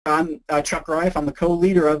I'm Chuck Greif. I'm the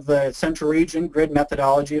co-leader of the Central Region Grid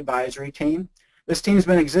Methodology Advisory Team. This team's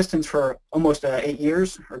been in existence for almost 8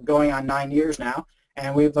 years, or going on 9 years now,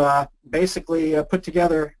 and we've basically put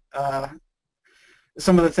together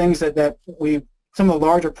some of the things some of the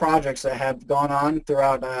larger projects that have gone on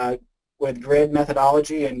throughout with grid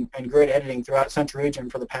methodology and grid editing throughout Central Region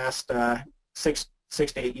for the past 6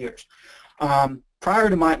 to 8 years.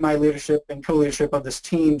 Prior to my leadership and co-leadership of this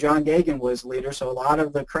team, John Gagan was leader, so a lot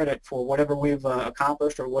of the credit for whatever we've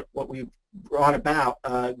accomplished or what we've brought about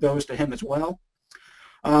goes to him as well.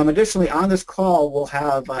 Additionally, on this call, we'll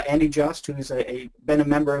have Andy Just, who's been a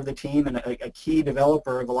member of the team and a key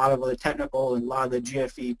developer of a lot of the technical and a lot of the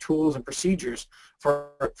GFE tools and procedures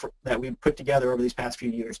that we've put together over these past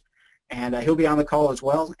few years. And he'll be on the call as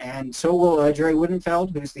well. And so will Jerry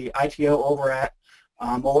Woodenfeld, who's the ITO over at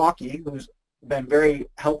Milwaukee, who's been very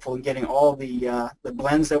helpful in getting all the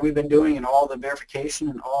blends that we've been doing and all the verification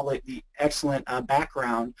and all the excellent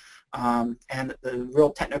background and the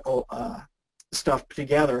real technical stuff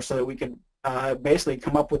together so that we can basically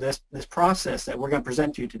come up with this process that we're going to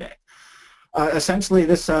present to you today. Essentially,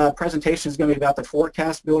 this presentation is going to be about the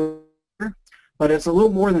ForecastBuilder, but it's a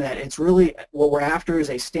little more than that. It's really what we're after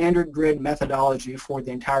is a standard grid methodology for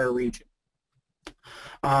the entire region.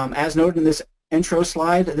 As noted in this intro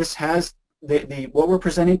slide, this has what we're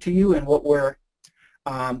presenting to you and what we're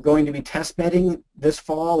going to be test bedding this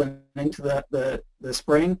fall and into the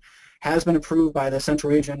spring has been approved by the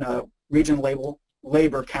Central Region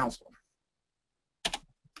Labor Council.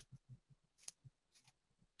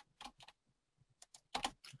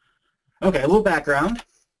 Okay, a little background.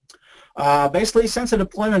 Basically, since the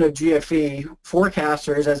deployment of GFE,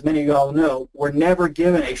 forecasters, as many of you all know, were never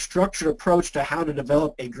given a structured approach to how to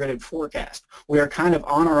develop a gridded forecast. We are kind of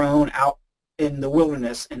on our own out in the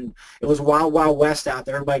wilderness, and it was wild, wild west out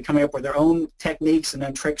there, everybody coming up with their own techniques and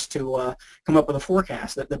then tricks to come up with a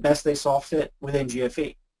forecast that the best they saw fit within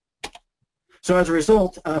GFE. So as a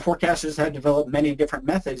result, forecasters had developed many different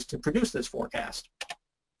methods to produce this forecast.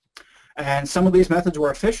 And some of these methods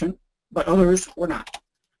were efficient, but others were not.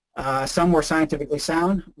 Some were scientifically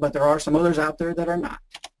sound, but there are some others out there that are not.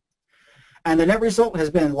 And the net result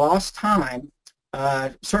has been lost time,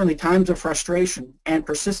 certainly times of frustration, and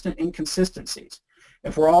persistent inconsistencies.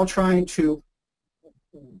 If we're all trying to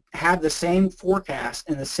have the same forecast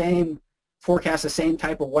and the same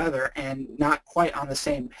type of weather and not quite on the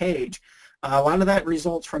same page, a lot of that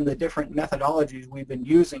results from the different methodologies we've been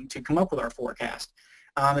using to come up with our forecast.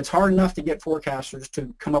 It's hard enough to get forecasters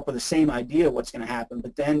to come up with the same idea of what's going to happen,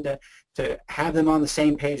 but then to have them on the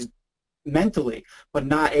same page mentally, but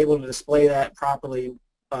not able to display that properly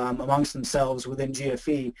amongst themselves within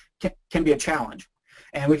GFE can be a challenge.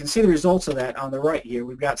 And we can see the results of that on the right here.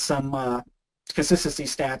 We've got some consistency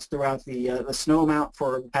stats throughout the SnowAmt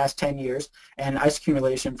for the past 10 years and ice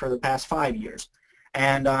accumulation for the past 5 years.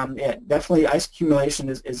 And yeah, definitely ice accumulation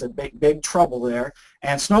is a big trouble there,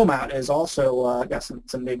 and SnowAmt has also got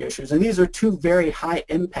some big issues. And these are two very high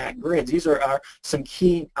impact grids. These are some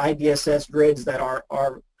key IDSS grids that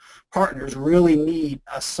our partners really need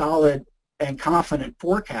a solid and confident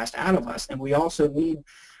forecast out of us, and we also need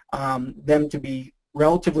them to be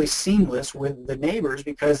relatively seamless with the neighbors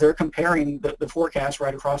because they're comparing the forecast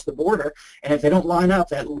right across the border, and if they don't line up,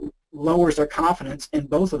 that lowers their confidence in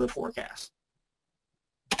both of the forecasts.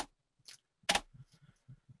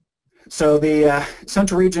 So the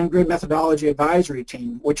Central Region Grid Methodology Advisory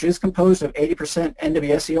Team, which is composed of 80%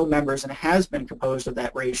 NWSEO members and has been composed of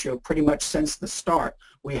that ratio pretty much since the start.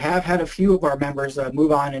 We have had a few of our members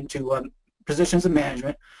move on into positions of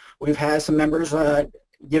management. We've had some members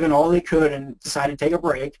given all they could and decided to take a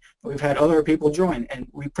break. We've had other people join, and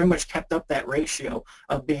we pretty much kept up that ratio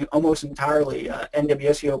of being almost entirely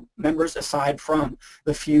NWSEO members, aside from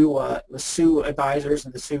the few the SUE advisors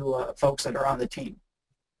and the SUE folks that are on the team.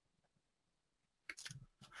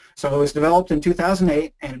 So it was developed in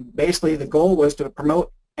 2008, and basically the goal was to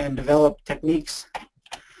promote and develop techniques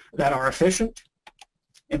that are efficient,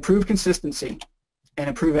 improve consistency, and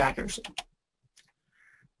improve accuracy.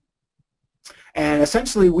 And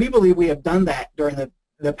essentially, we believe we have done that during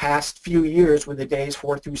the past few years with the days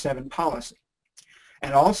 4 through 7 policy.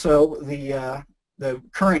 And also the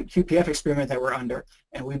current QPF experiment that we're under,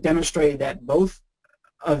 and we've demonstrated that both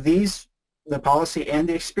of these, the policy and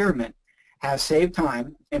the experiment, have saved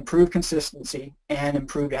time, improved consistency, and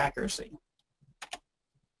improved accuracy.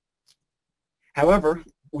 However,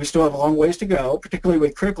 we still have a long ways to go, particularly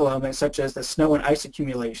with critical elements such as the snow and ice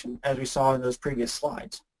accumulation, as we saw in those previous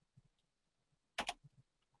slides.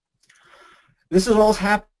 This is all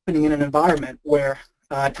happening in an environment where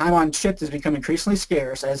Time on shift has become increasingly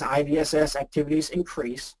scarce as IDSS activities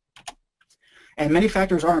increase, and many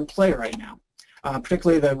factors are in play right now,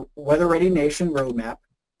 particularly the Weather Ready Nation roadmap,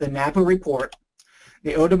 the NAPA report,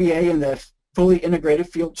 the OWA and the fully integrated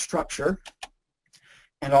field structure,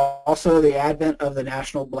 and also the advent of the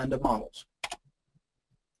national blend of models.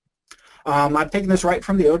 I've taken this right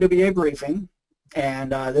from the OWA briefing,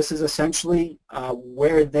 and this is essentially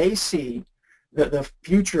where they see the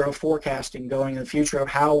future of forecasting going, the future of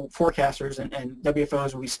how forecasters and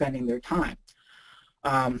WFOs will be spending their time.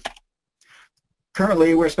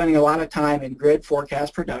 Currently, we're spending a lot of time in grid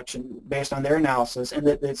forecast production based on their analysis, and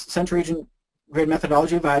the Central Region Grid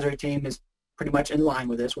Methodology Advisory Team is pretty much in line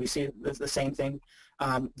with this. We see the same thing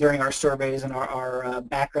during our surveys and our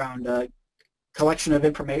background collection of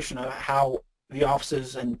information of how the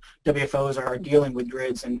offices and WFOs are dealing with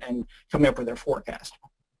grids and coming up with their forecast.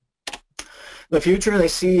 The future, they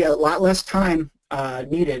see a lot less time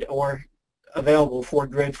needed or available for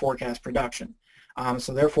grid forecast production.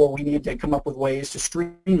 So therefore, we need to come up with ways to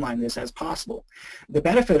streamline this as possible. The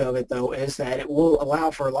benefit of it, though, is that it will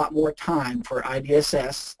allow for a lot more time for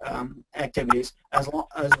IDSS activities as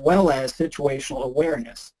well as situational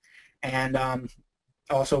awareness, and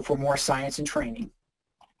also for more science and training.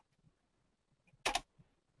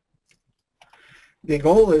 The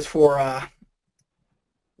goal is for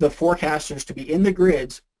the forecasters to be in the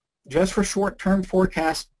grids just for short-term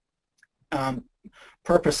forecast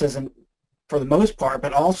purposes and for the most part,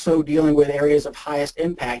 but also dealing with areas of highest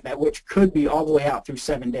impact, that which could be all the way out through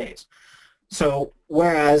 7 days. So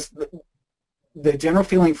whereas the general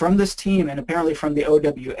feeling from this team and apparently from the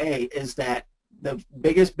OWA is that the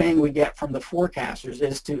biggest bang we get from the forecasters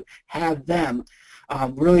is to have them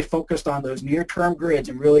really focused on those near-term grids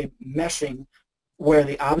and really meshing where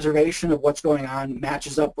the observation of what's going on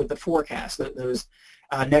matches up with the forecast, those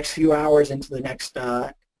next few hours into the next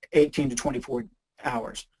 18 to 24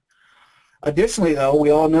 hours. Additionally, though, we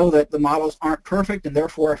all know that the models aren't perfect, and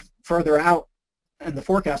therefore further out in the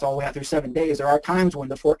forecast all the way out through 7 days, there are times when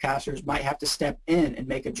the forecasters might have to step in and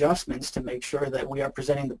make adjustments to make sure that we are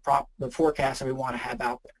presenting the forecast that we want to have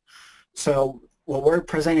out there. So what we're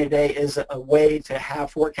presenting today is a way to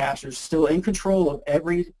have forecasters still in control of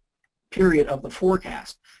every period of the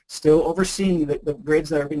forecast, still overseeing the grids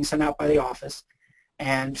that are being sent out by the office,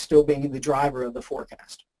 and still being the driver of the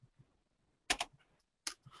forecast.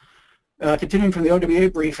 Continuing from the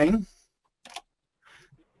OWA briefing,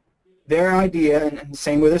 their idea, and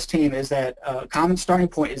same with this team, is that a common starting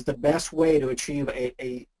point is the best way to achieve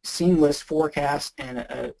a seamless forecast, and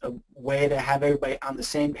a way to have everybody on the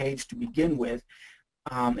same page to begin with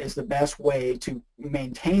is the best way to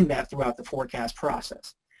maintain that throughout the forecast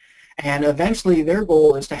process. And eventually their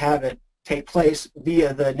goal is to have it take place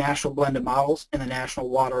via the national blended models and the national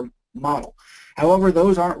water model. However,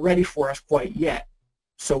 those aren't ready for us quite yet.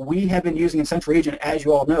 So we have been using in Central Region, as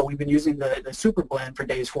you all know, we've been using the super blend for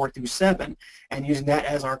days 4 through 7 and using that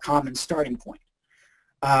as our common starting point.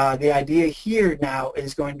 The idea here now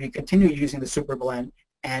is going to be continue using the super blend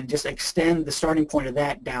and just extend the starting point of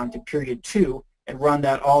that down to period 2 and run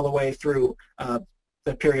that all the way through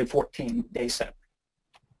the period 14, day 7.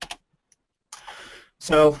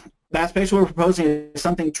 So that's basically what we're proposing, is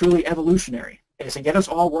something truly evolutionary. Is to get us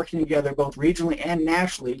all working together both regionally and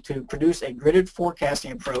nationally to produce a gridded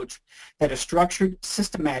forecasting approach that is structured,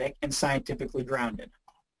 systematic, and scientifically grounded.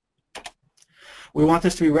 We want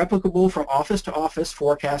this to be replicable from office to office,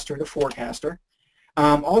 forecaster to forecaster.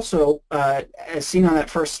 Also, as seen on that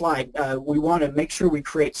first slide, we want to make sure we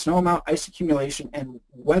create SnowAmt, ice accumulation, and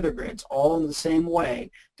weather grids all in the same way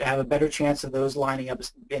to have a better chance of those lining up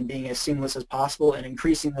and being as seamless as possible and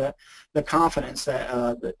increasing the confidence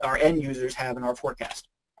that our end users have in our forecast.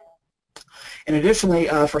 And additionally,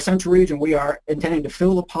 for Central Region, we are intending to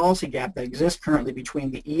fill the policy gap that exists currently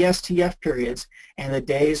between the ESTF periods and the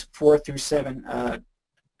days 4 through 7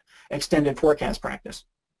 extended forecast practice.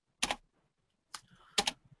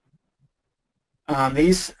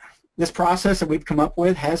 This process that we've come up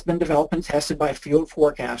with has been developed and tested by field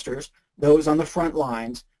forecasters, those on the front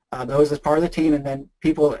lines, those as part of the team, and then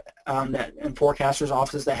people in forecasters'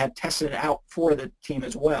 offices that have tested it out for the team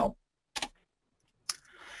as well.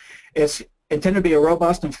 It's intended to be a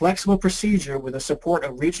robust and flexible procedure with the support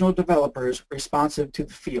of regional developers responsive to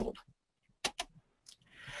the field.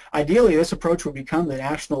 Ideally, this approach will become the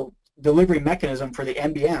national delivery mechanism for the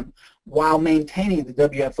NBM while maintaining the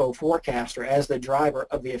WFO forecaster as the driver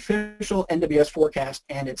of the official NWS forecast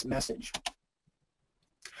and its message.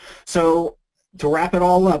 So to wrap it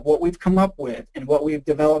all up, what we've come up with and what we've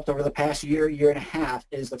developed over the past year, year and a half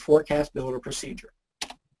is the ForecastBuilder procedure.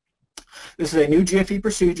 This is a new GFE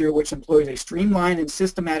procedure which employs a streamlined and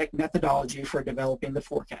systematic methodology for developing the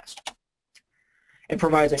forecast. It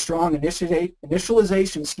provides a strong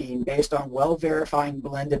initialization scheme based on well-verifying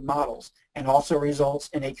blended models and also results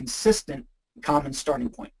in a consistent common starting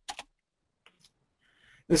point.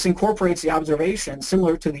 This incorporates the observation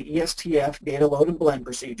similar to the ESTF data load and blend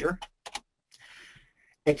procedure.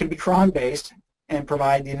 It can be cron-based and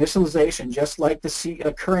provide the initialization just like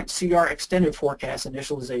the current CR extended forecast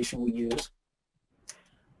initialization we use.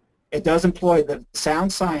 It does employ the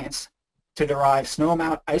sound science to derive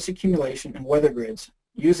SnowAmt ice accumulation and weather grids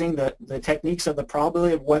using the techniques of the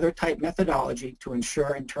probability of weather type methodology to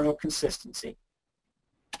ensure internal consistency.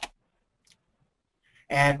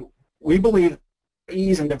 And we believe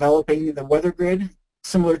ease in developing the weather grid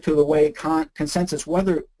similar to the way consensus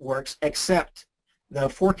weather works, except the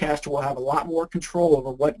forecaster will have a lot more control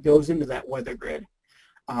over what goes into that weather grid.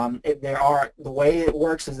 The way it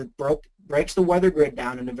works is it breaks the weather grid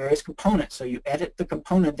down into various components. So you edit the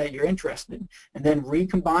component that you're interested in and then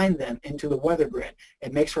recombine them into the weather grid.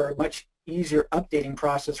 It makes for a much easier updating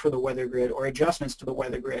process for the weather grid or adjustments to the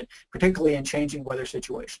weather grid, particularly in changing weather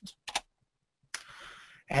situations.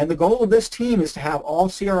 And the goal of this team is to have all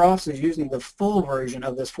CR offices using the full version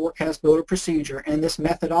of this ForecastBuilder procedure and this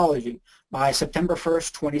methodology by September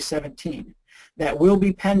 1st, 2017. That will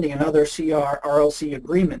be pending another CR RLC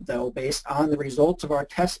agreement, though, based on the results of our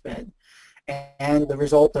test bed and the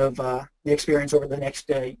result of the experience over the next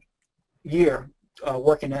year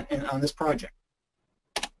working on this project.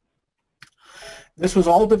 This was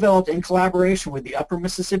all developed in collaboration with the Upper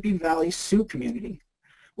Mississippi Valley Sioux community.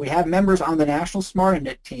 We have members on the National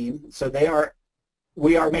SmartInit team, so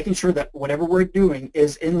we are making sure that whatever we're doing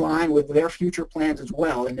is in line with their future plans as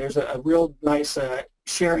well, and there's a real nice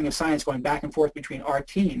sharing of science going back and forth between our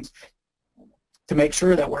teams to make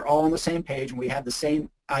sure that we're all on the same page and we have the same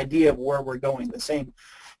idea of where we're going, the same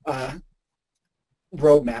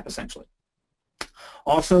roadmap essentially.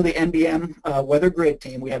 Also, the NBM Weather Grid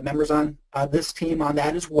team, we have members on this team on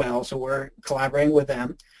that as well, so we're collaborating with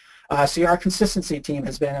them. CR Consistency team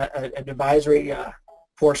has been an advisory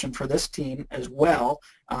portion for this team as well.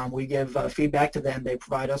 We give feedback to them, they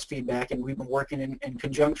provide us feedback, and we've been working in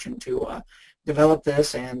conjunction to develop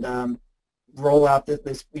this and roll out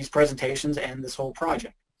these presentations and this whole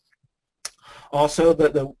project. Also,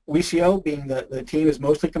 the WCO, being the team is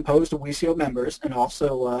mostly composed of WCO members, and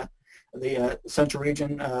also the Central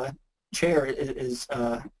Region chair is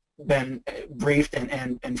been briefed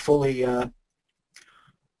and fully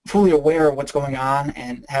aware of what's going on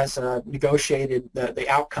and has negotiated the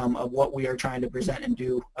outcome of what we are trying to present and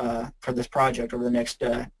do for this project over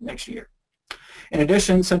the next year. In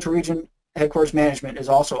addition, Central Region Headquarters Management is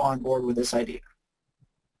also on board with this idea.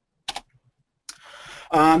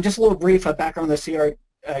 Just a little brief background on the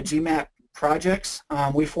CRGMAT projects.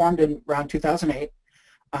 We formed in around 2008.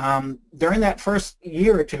 During that first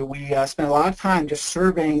year or two, we spent a lot of time just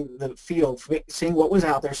surveying the field, seeing what was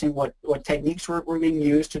out there, seeing what techniques were being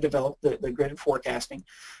used to develop the gridded forecasting,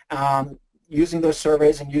 using those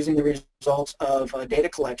surveys and using the results of data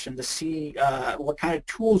collection to see what kind of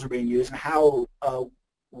tools are being used and how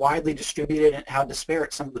widely distributed and how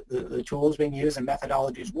disparate some of the tools being used and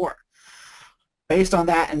methodologies were. Based on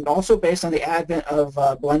that, and also based on the advent of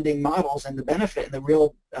blending models and the benefit and the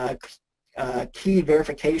real key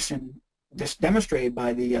verification just demonstrated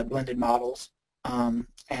by the blended models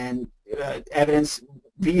and evidence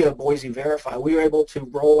via Boise Verify, we were able to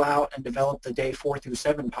roll out and develop the day 4 through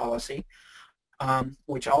 7 policy,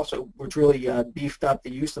 which really beefed up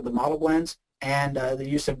the use of the model blends and the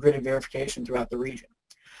use of gridded verification throughout the region.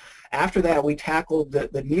 After that, we tackled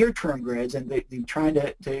the near-term grids and trying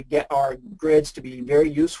to get our grids to be very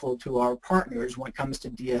useful to our partners when it comes to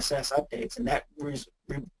DSS updates, and that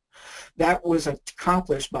was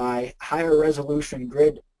accomplished by higher resolution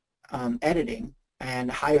grid editing and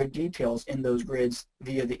higher details in those grids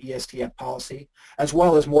via the ESTF policy, as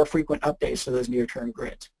well as more frequent updates to those near-term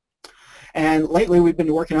grids. And lately we've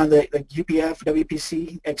been working on the UPF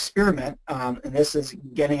WPC experiment, and this is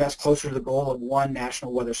getting us closer to the goal of one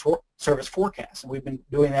National Weather Service forecast. And we've been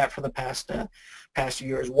doing that for the past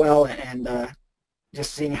year as well, and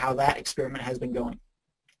just seeing how that experiment has been going.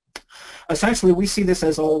 Essentially, we see this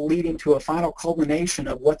as all leading to a final culmination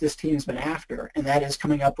of what this team has been after, and that is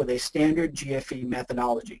coming up with a standard GFE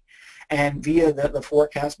methodology. And via the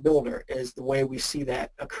ForecastBuilder is the way we see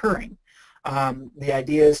that occurring. The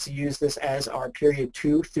idea is to use this as our period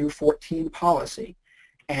 2 through 14 policy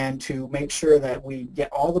and to make sure that we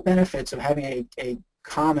get all the benefits of having a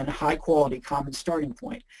common, high-quality common starting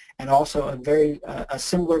point, and also a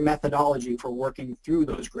similar methodology for working through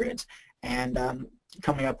those grids, and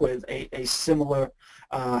coming up with a similar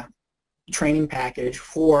training package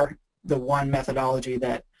for the one methodology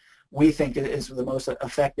that we think is the most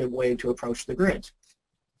effective way to approach the grids.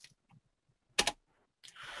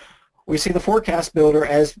 We see the forecast builder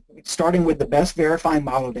as starting with the best verifying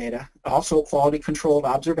model data, also quality controlled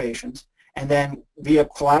observations, and then via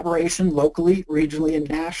collaboration locally, regionally, and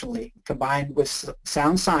nationally, combined with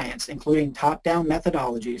sound science, including top-down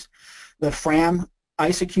methodologies, the FRAM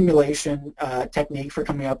ice accumulation technique for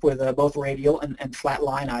coming up with both radial and flat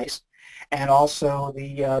line ice, and also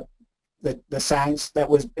the science that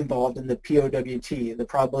was involved in the POWT, the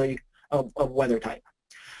probability of weather type.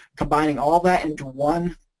 Combining all that into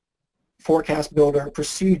one forecast builder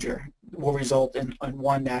procedure will result in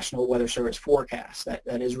one National Weather Service forecast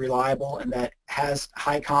that is reliable and that has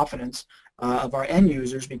high confidence of our end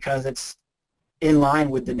users, because it's in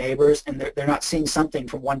line with the neighbors and they're not seeing something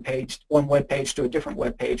from one web page to a different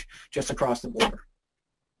web page just across the border.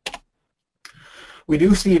 We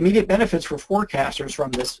do see immediate benefits for forecasters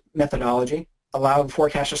from this methodology, allowing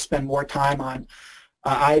forecasters to spend more time on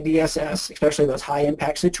IDSS, especially those high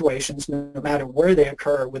impact situations, no matter where they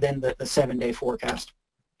occur within the 7-day forecast.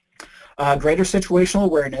 Greater situational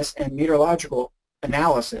awareness and meteorological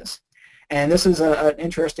analysis. And this is an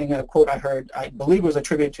interesting quote I heard, I believe was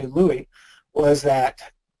attributed to Louis, was that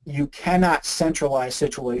you cannot centralize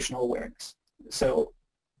situational awareness. So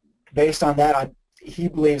based on that, he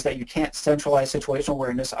believes that you can't centralize situational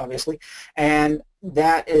awareness, obviously, and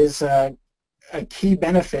that is a key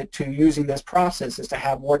benefit to using this process, is to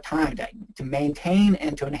have more time to maintain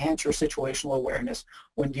and to enhance your situational awareness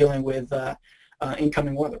when dealing with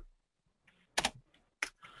incoming weather.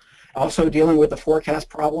 Also dealing with the forecast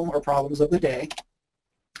problem or problems of the day.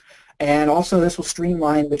 And also this will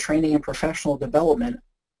streamline the training and professional development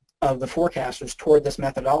of the forecasters toward this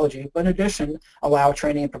methodology, but in addition, allow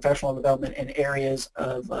training and professional development in areas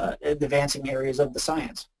of advancing areas of the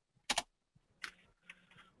science.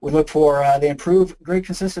 We look for the improved grid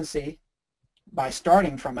consistency by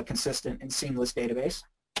starting from a consistent and seamless database.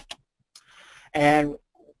 And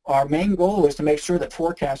our main goal is to make sure that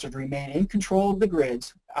forecasters remain in control of the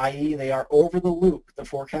grids, i.e. they are over the loop, the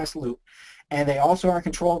forecast loop, and they also are in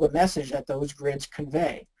control of the message that those grids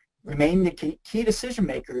convey. Remain the key decision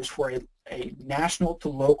makers for a national to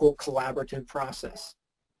local collaborative process.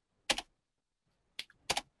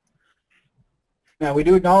 Now, we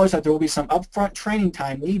do acknowledge that there will be some upfront training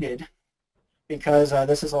time needed, because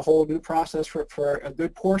this is a whole new process for a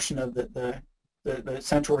good portion of the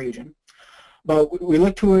central region. But we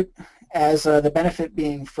look to it as the benefit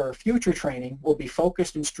being for future training will be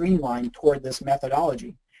focused and streamlined toward this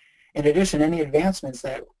methodology. In addition, any advancements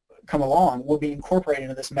that come along will be incorporated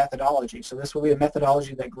into this methodology. So this will be a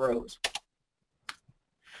methodology that grows.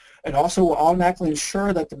 It also will automatically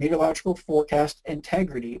ensure that the meteorological forecast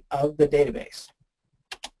integrity of the database.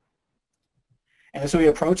 And this will be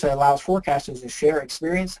an approach that allows forecasters to share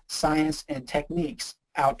experience, science, and techniques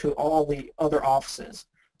out to all the other offices.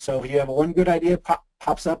 So if you have one good idea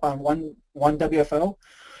pops up on one WFO,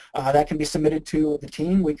 that can be submitted to the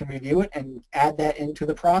team. We can review it and add that into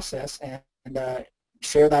the process and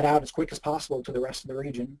share that out as quick as possible to the rest of the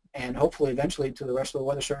region, and hopefully eventually to the rest of the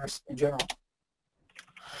Weather Service in general.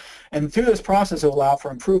 And through this process, it will allow for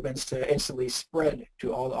improvements to instantly spread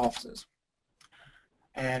to all the offices.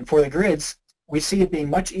 And for the grids, we see it being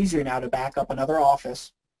much easier now to back up another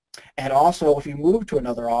office. And also, if you move to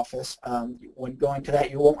another office, when going to that,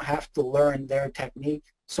 you won't have to learn their technique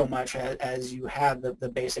so much as you have the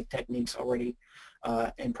basic techniques already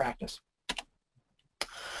in practice.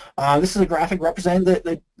 This is a graphic representing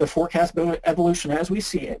the forecast builder evolution as we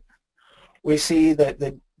see it. We see that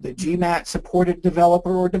the GMAT supported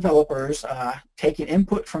developer or developers taking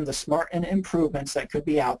input from the smart and improvements that could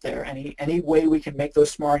be out there. Any way we can make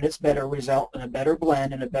those smart and it's better result in a better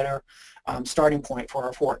blend and a better starting point for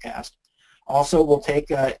our forecast. Also, we'll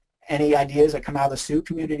take any ideas that come out of the Sioux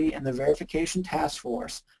community and the verification task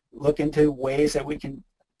force, look into ways that we can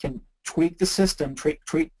tweak the system,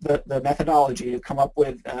 tweak the methodology to come up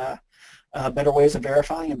with better ways of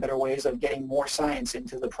verifying and better ways of getting more science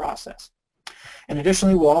into the process. And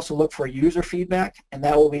additionally, we'll also look for user feedback, and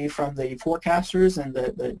that will be from the forecasters and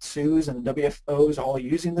the SUs and the WFOs all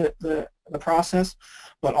using the process,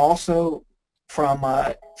 but also from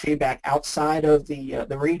feedback outside of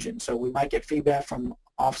the region. So we might get feedback from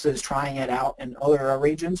offices trying it out in other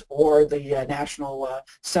regions, or the national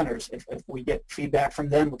centers, if we get feedback from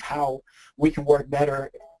them of how we can work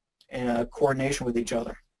better in coordination with each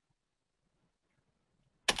other.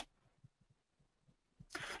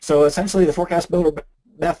 So essentially, the forecast builder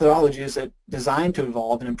methodology is designed to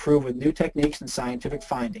evolve and improve with new techniques and scientific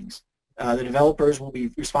findings. The developers will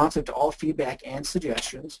be responsive to all feedback and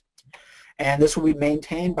suggestions, and this will be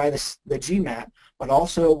maintained by the GMAT, but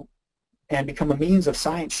also and become a means of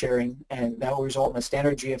science sharing, and that will result in a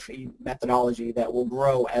standard GFE methodology that will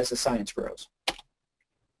grow as the science grows.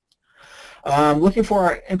 Looking for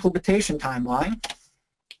our implementation timeline,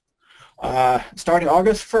 starting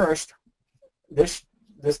August 1st,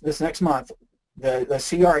 this next month, the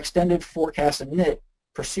CR extended forecast init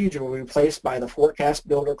procedure will be replaced by the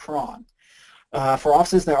ForecastBuilder cron. For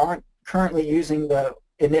offices that aren't currently using the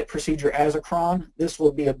init procedure as a cron, this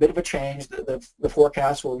will be a bit of a change. The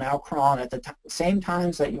forecast will now cron at the same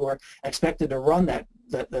times that you are expected to run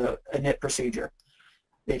the init procedure,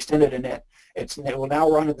 the extended init. It will now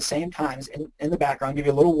run at the same times in the background, give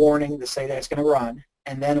you a little warning to say that it's going to run,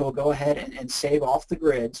 and then it will go ahead and save off the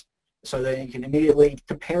grids so that you can immediately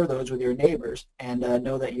compare those with your neighbors and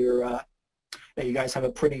know that that you guys have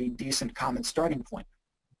a pretty decent common starting point.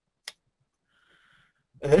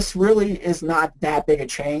 This really is not that big a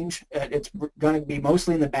change. It's going to be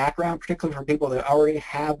mostly in the background, particularly for people that already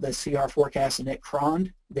have the CR forecast init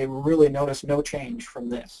croned. They will really notice no change from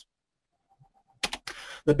this.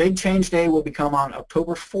 The big change day will become on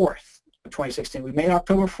October 4th of 2016. We made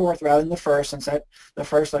October 4th rather than the 1st, since the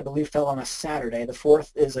 1st, I believe, fell on a Saturday. The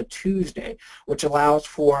 4th is a Tuesday, which allows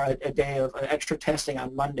for a day of extra testing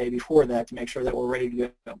on Monday before that to make sure that we're ready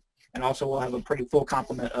to go. And also we'll have a pretty full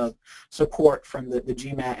complement of support from the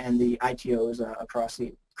GMAT and the ITOs across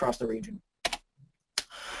the region.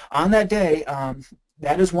 On that day,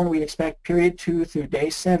 that is when we expect period 2 through day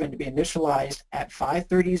 7 to be initialized at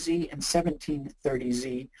 530Z and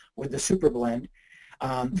 1730Z with the super blend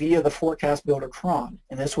via the ForecastBuilder cron.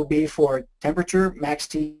 And this will be for temperature, max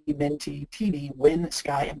T, min T, TD, wind,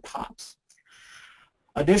 sky, and pops.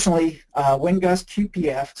 Additionally, wind gust,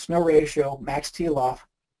 QPF, snow ratio, max T aloft,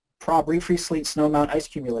 prob, refreeze sleet, SnowAmt, ice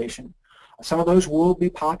accumulation. Some of those will be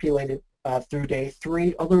populated through day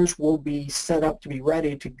 3. Others will be set up to be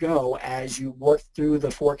ready to go as you work through the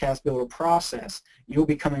ForecastBuilder process. You'll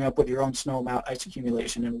be coming up with your own SnowAmt, ice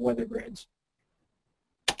accumulation, and weather grids.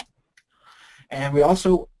 And we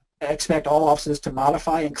also expect all offices to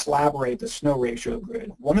modify and collaborate the snow ratio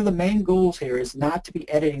grid. One of the main goals here is not to be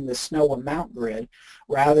editing the SnowAmt grid,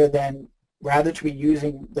 rather to be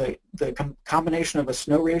using the combination of a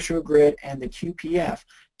snow ratio grid and the QPF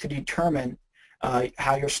to determine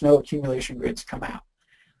how your snow accumulation grids come out.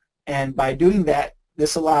 And by doing that,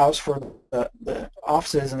 this allows for the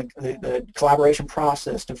offices and the collaboration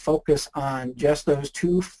process to focus on just those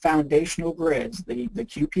two foundational grids, the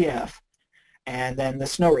QPF and then the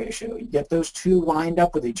snow ratio. You get those two lined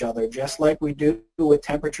up with each other, just like we do with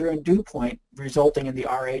temperature and dew point, resulting in the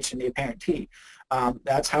RH and the apparent T.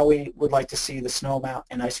 That's how we would like to see the SnowAmt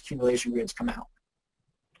and ice accumulation grids come out.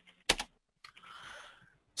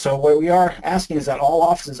 So what we are asking is that all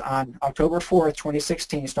offices on October 4th,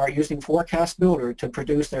 2016 start using ForecastBuilder to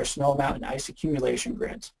produce their SnowAmt and ice accumulation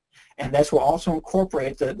grids. And this will also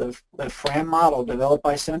incorporate the FRAM model developed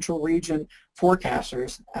by Central Region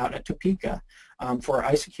forecasters out at Topeka for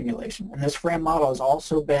ice accumulation. And this FRAM model has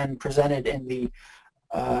also been presented in the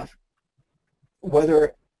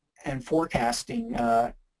Weather and Forecasting,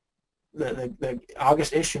 the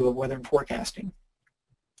August issue of Weather and Forecasting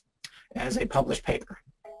as a published paper.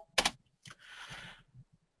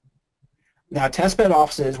 Now, testbed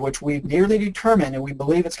offices, which we've nearly determined, and we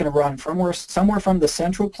believe it's going to run somewhere from the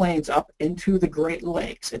Central Plains up into the Great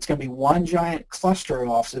Lakes. It's going to be one giant cluster of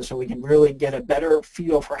offices, so we can really get a better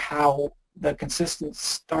feel for how the consistent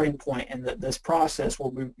starting point and this process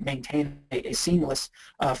will maintain a seamless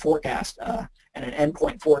forecast and an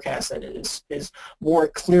endpoint forecast that is more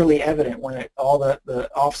clearly evident when all the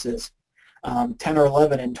offices, 10 or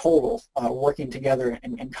 11 in total, working together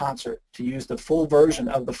in concert to use the full version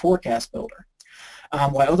of the ForecastBuilder,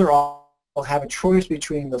 while other will have a choice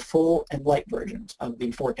between the full and light versions of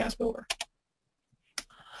the ForecastBuilder.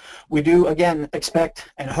 We do, again,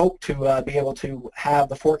 expect and hope to be able to have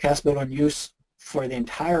the ForecastBuilder in use for the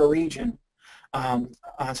entire region on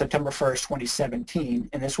September 1st, 2017,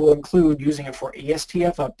 and this will include using it for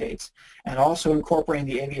ESTF updates and also incorporating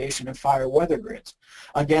the aviation and fire weather grids.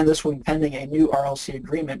 Again, this will be pending a new RLC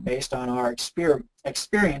agreement based on our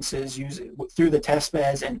experiences through the test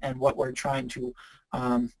beds and what we're trying to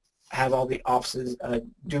have all the offices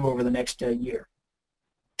do over the next year.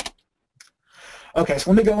 Okay,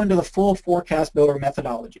 so let me go into the full ForecastBuilder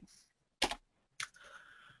methodology.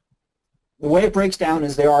 The way it breaks down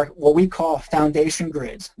is there are what we call foundation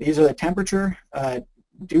grids. These are the temperature,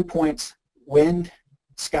 dew points, wind,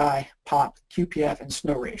 sky, pop, QPF, and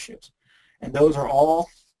snow ratios. And those are all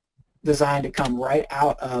designed to come right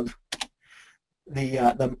out of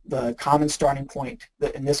the common starting point,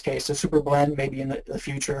 in this case the super blend, maybe in the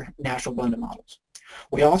future natural blended models.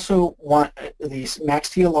 We also want the max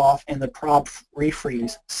TL off and the prob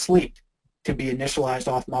refreeze sleep to be initialized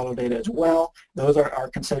off model data as well. Those are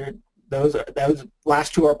considered, those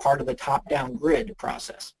last two are part of the top-down grid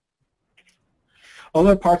process.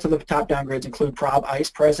 Other parts of the top-down grids include prob, ice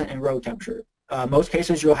present, and row temperature. Most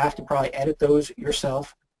cases you'll have to probably edit those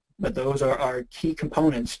yourself, but those are key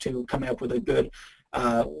components to coming up with a good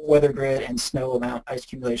weather grid and snow amount ice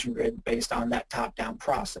accumulation grid based on that top-down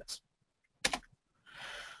process.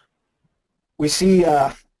 We see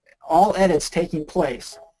all edits taking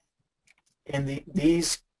place in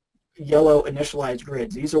these yellow initialized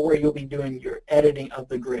grids. These are where you'll be doing your editing of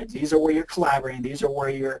the grids. These are where you're collaborating. These are where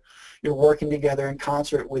you're working together in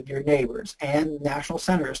concert with your neighbors and national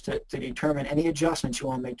centers to determine any adjustments you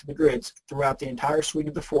want to make to the grids throughout the entire suite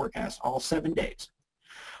of the forecast, all 7 days.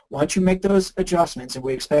 Once you make those adjustments, and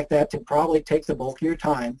we expect that to probably take the bulk of your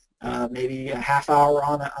time, maybe a half hour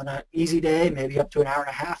on an easy day, maybe up to an hour and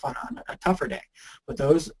a half on a tougher day. But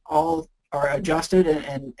those all are adjusted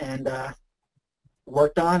and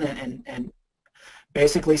worked on and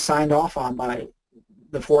basically signed off on by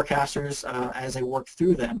the forecasters as they work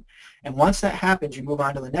through them. And once that happens, you move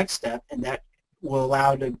on to the next step, and that will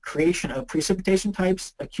allow the creation of precipitation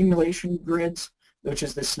types, accumulation grids, which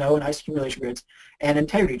is the snow and ice accumulation grids, and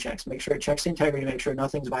integrity checks. Make sure it checks the integrity, make sure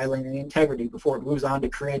nothing's violating the integrity before it moves on to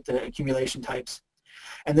create the accumulation types.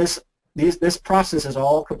 And this process is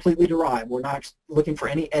all completely derived. We're not looking for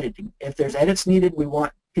any editing. If there's edits needed, we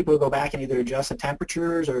want people to go back and either adjust the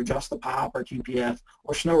temperatures or adjust the POP or QPF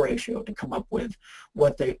or snow ratio to come up with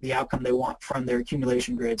what the outcome they want from their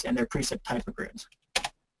accumulation grids and their precip type of grids.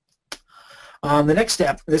 The next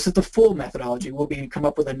step, this is the full methodology, will be come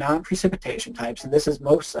up with a non-precipitation types, and this is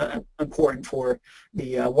most important for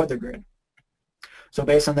the weather grid. So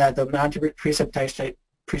based on that, the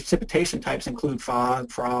non-precipitation types include fog,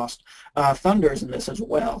 frost, thunders in this as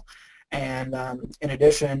well, and in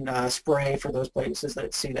addition, spray for those places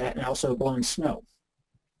that see that, and also blowing snow.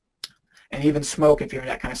 And even smoke if you're in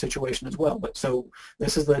that kind of situation as well. But so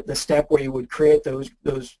this is the step where you would create those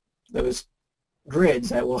grids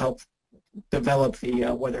that will help develop the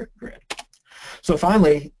weather grid. So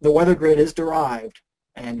finally, the weather grid is derived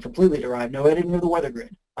and completely derived, no editing of the weather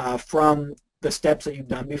grid, from the steps that you've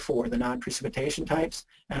done before, the non-precipitation types,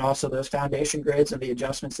 and also those foundation grids and the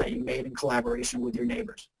adjustments that you made in collaboration with your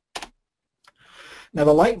neighbors. Now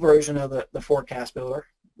the light version of the forecast builder,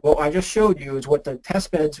 what I just showed you is what the test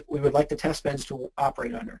beds, we would like the test beds to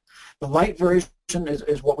operate under. The light version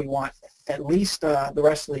is what we want at least the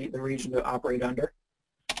rest of the region to operate under.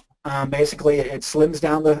 Basically, it slims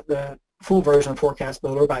down the full version of Forecast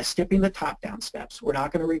Builder by skipping the top-down steps. We're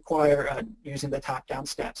not going to require using the top-down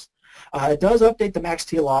steps. It does update the max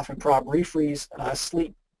TL off and prob refreeze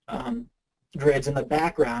sleep grids in the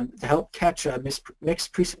background to help catch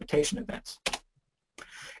mixed precipitation events.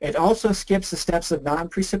 It also skips the steps of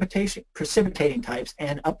non-precipitating types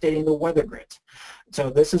and updating the weather grids. So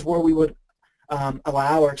this is where we would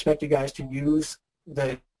allow or expect you guys to use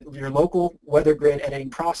your local weather grid editing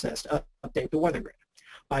process to update the weather grid.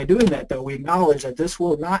 By doing that, though, we acknowledge that this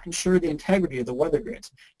will not ensure the integrity of the weather grids.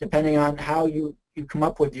 Depending on how you come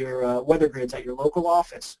up with your weather grids at your local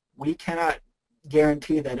office, we cannot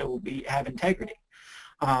guarantee that it will have integrity.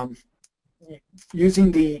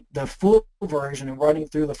 Using the full version and running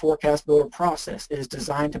through the Forecast Builder process is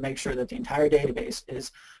designed to make sure that the entire database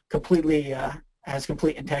is completely has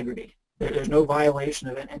complete integrity. There's no violation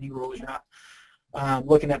of any rules. You're not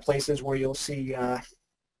looking at places where you'll see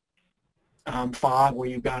fog, where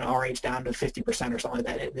you've got an RH down to 50% or something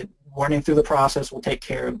like that. Running through the process will take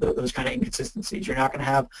care of those kind of inconsistencies. You're not going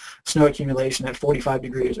to have snow accumulation at 45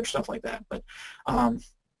 degrees or stuff like that, but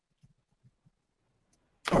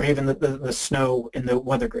or even the snow in the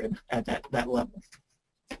weather grid at that level.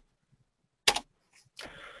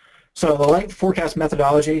 So the light forecast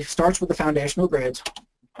methodology starts with the foundational grids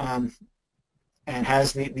and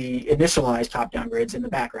has the initialized top-down grids in the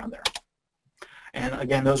background there. And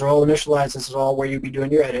again, those are all initialized. This is all where you'd be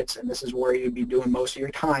doing your edits, and this is where you'd be doing most of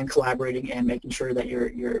your time collaborating and making sure that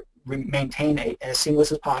you maintain as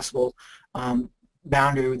seamless as possible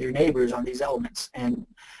boundary with your neighbors on these elements. And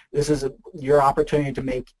this is your opportunity to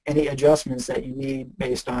make any adjustments that you need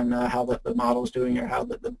based on how the model is doing or how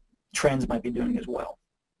the trends might be doing as well.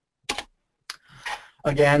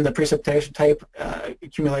 Again, the precipitation type,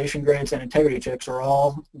 accumulation grids, and integrity checks are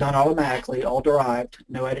all done automatically, all derived,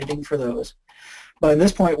 no editing for those. But at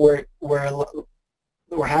this point, we're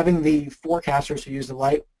having the forecasters who use the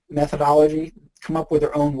light methodology come up with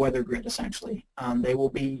their own weather grid, essentially. They will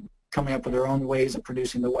be coming up with their own ways of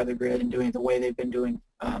producing the weather grid and doing it the way they've been doing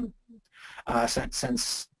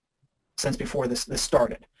since before this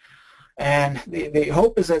started. And the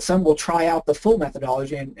hope is that some will try out the full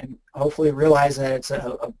methodology and hopefully realize that it's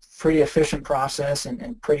a pretty efficient process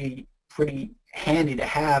and pretty handy to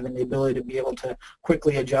have, and the ability to be able to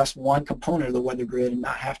quickly adjust one component of the weather grid and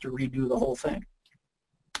not have to redo the whole thing.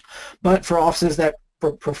 But for offices that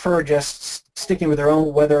prefer just sticking with their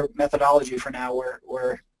own weather methodology for now,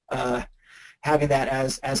 we're having that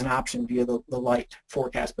as an option via the light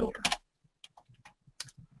forecast builder.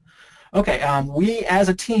 Okay, we as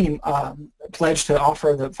a team pledge to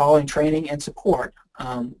offer the following training and support.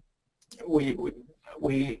 The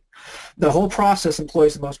whole process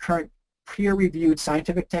employs the most current peer-reviewed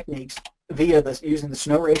scientific techniques via using the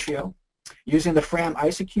snow ratio, using the FRAM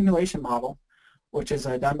ice accumulation model, which is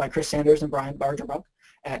done by Chris Sanders and Brian Bargerbrook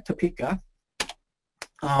at Topeka.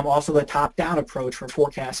 Also the top-down approach for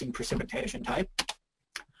forecasting precipitation type.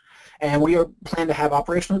 And we plan to have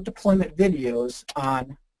operational deployment videos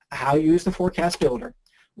on how to use the forecast builder,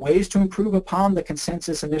 ways to improve upon the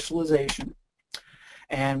consensus initialization,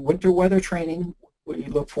 and winter weather training we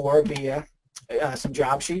look for via some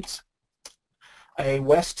job sheets, a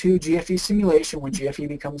West 2 GFE simulation when GFE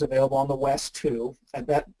becomes available on the West 2.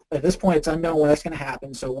 At this point, it's unknown when that's going to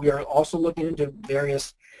happen, so we are also looking into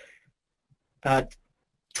various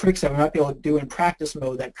tricks that we might be able to do in practice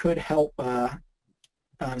mode that could help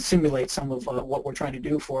simulate some of what we're trying to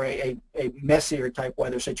do for a messier type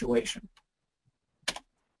weather situation.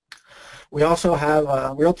 We also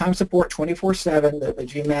have real-time support 24/7. The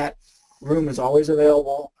GMAT room is always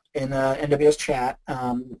available in NWS chat,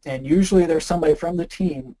 and usually there's somebody from the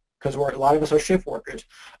team, because a lot of us are shift workers,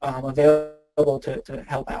 available to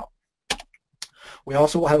help out. We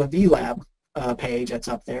also will have a VLab page that's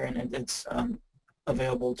up there, and it's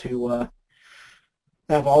available to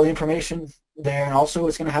have all the information there, and also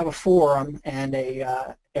it's going to have a forum and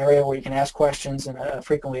a area where you can ask questions and a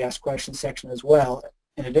frequently asked questions section as well,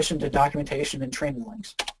 in addition to documentation and training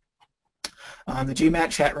links. The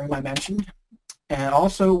GMAT chat room I mentioned, and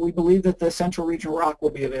also we believe that the Central Region ROC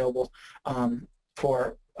will be available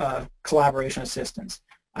for collaboration assistance.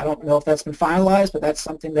 I don't know if that's been finalized, but that's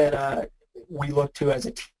something that we look to as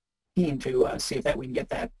a team to see if we can get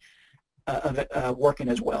that working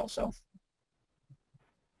as well. So.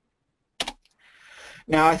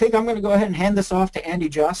 Now I think I'm going to go ahead and hand this off to Andy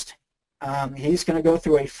Just. He's going to go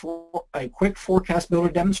through a quick forecast builder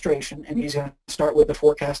demonstration, and he's going to start with the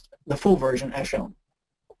full version as shown.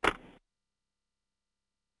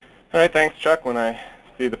 All right, thanks, Chuck. When I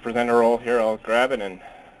see the presenter role here, I'll grab it and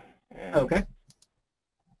okay.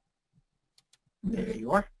 There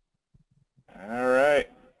you are. All right.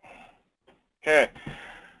 Okay.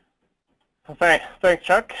 So thanks,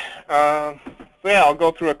 Chuck. So yeah, I'll go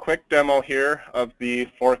through a quick demo here of the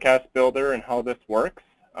forecast builder and how this works.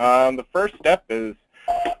 The first step is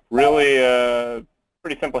really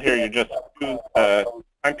pretty simple here. You just choose a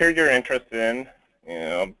time period you're interested in. You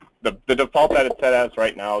know, the default that it's set as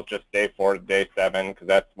right now is just day 4 to day 7, because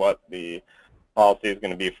that's what the policy is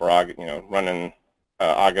going to be for August. You know, running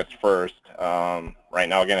August 1st. Right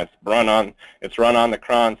now, again, it's run on the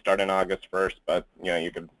cron starting August 1st, but you know, you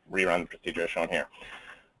could rerun the procedure as shown here.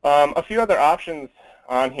 A few other options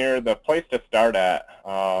on here. The place to start at.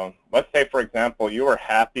 Let's say, for example, you were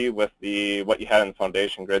happy with what you had in the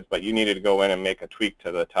foundation grids, but you needed to go in and make a tweak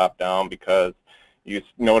to the top-down because you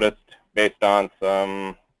noticed, based on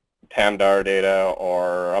some TAMDAR data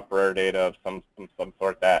or upper air data of some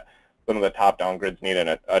sort, that some of the top-down grids need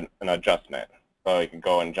an adjustment. So you can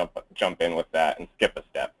go and jump in with that and skip a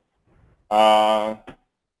step. So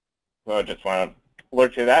I just want to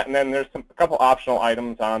alert you to that. And then there's a couple optional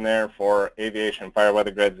items on there for aviation and fire weather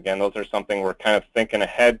grids. Again, those are something we're kind of thinking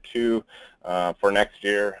ahead to for next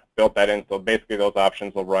year. Built that in, so basically those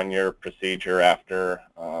options will run your procedure after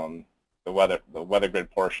the weather grid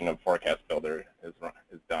portion of Forecast Builder is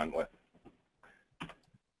done with.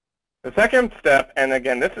 The second step, and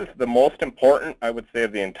again, this is the most important, I would say,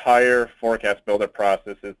 of the entire Forecast Builder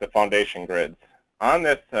process, is the foundation grids. On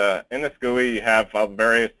this, in this GUI, you have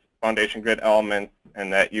various foundation grid elements,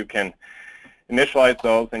 and that you can initialize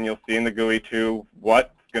those, and you'll see in the GUI too what's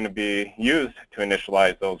going to be used to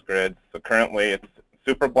initialize those grids. So currently, it's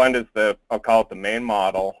SuperBlend is I'll call it the main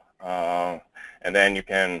model, and then you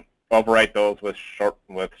can overwrite those with short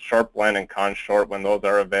blend and con short when those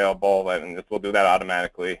are available, and this will do that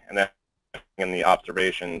automatically. And then in the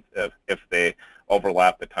observations if they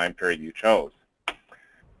overlap the time period you chose.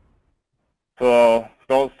 So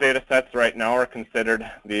those data sets right now are considered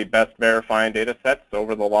the best verifying data sets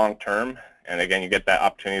over the long term. And again, you get that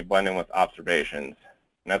opportunity to blend in with observations.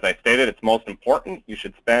 And as I stated, it's most important. You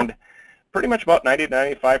should spend pretty much about 90 to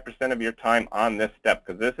 95% of your time on this step,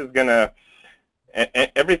 because this is going to,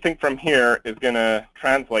 everything from here is going to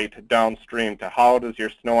translate downstream to how does your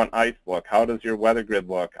snow and ice look, how does your weather grid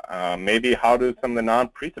look, maybe how do some of the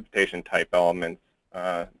non-precipitation type elements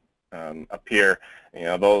appear.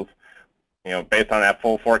 Those, based on that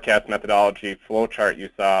full forecast methodology flow chart you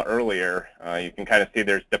saw earlier, you can kind of see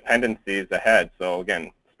there's dependencies ahead. So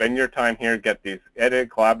again, spend your time here, get these edited,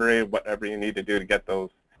 collaborated, whatever you need to do to get those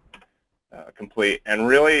complete. And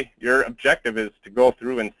really, your objective is to go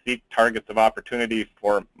through and seek targets of opportunity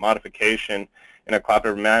for modification in a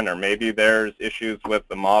collaborative manner. Maybe there's issues with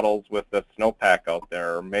the models with the snowpack out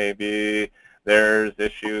there, or maybe there's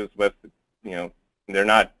issues with, they're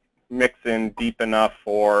not mixing deep enough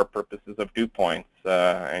for purposes of dew points,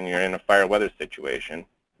 and you're in a fire weather situation.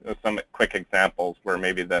 Some quick examples where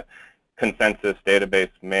maybe the consensus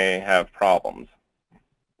database may have problems.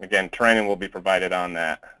 Again, training will be provided on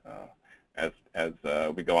that as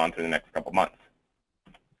we go on through the next couple months.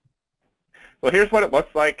 So here's what it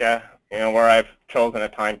looks like, where I've chosen a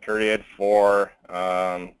time period for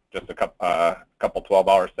just a couple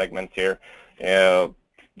 12-hour segments here.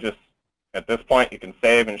 Just at this point, you can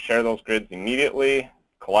save and share those grids immediately,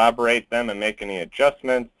 collaborate them, and make any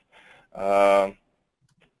adjustments. Again,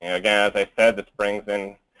 as I said, this brings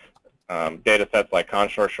in data sets like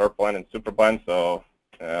Conshore, Shortblend, and Superblend, so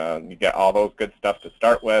you get all those good stuff to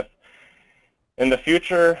start with. In the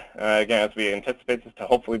future, again, as we anticipate this to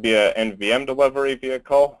hopefully be an NVM delivery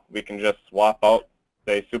vehicle, we can just swap out,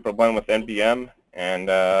 say, Superblend with NVM, and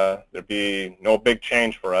there'd be no big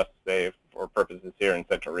change for us, say, for purposes here in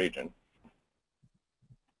Central Region.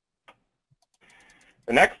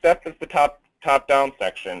 The next step is the top-down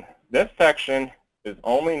section. This section is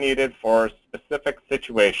only needed for specific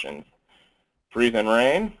situations: freeze and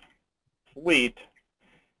rain, sleet,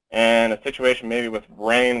 and a situation maybe with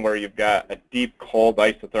rain where you've got a deep, cold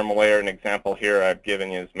isothermal layer. An example here I've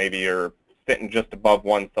given you is maybe you're sitting just above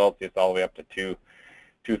 1 Celsius all the way up to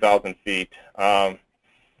 2,000 feet.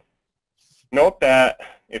 Note that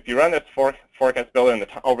if you run this forecast builder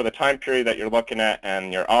over the time period that you're looking at,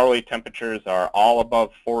 and your hourly temperatures are all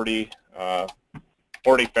above 40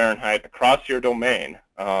 Fahrenheit across your domain,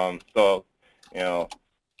 so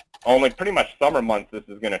only pretty much summer months this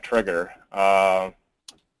is going to trigger,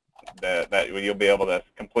 that you'll be able to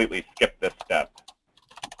completely skip this step.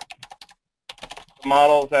 The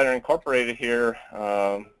models that are incorporated here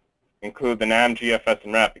include the NAM, GFS,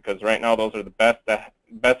 and RAP, because right now those are the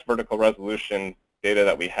best vertical resolution data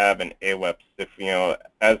that we have in AWEPS. If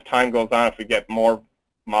as time goes on, if we get more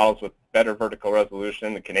models with better vertical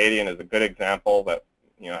resolution, the Canadian is a good example that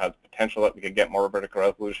has potential that we could get more vertical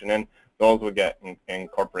resolution in. Those would get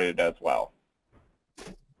incorporated as well.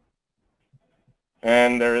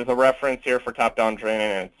 And there is a reference here for top-down training,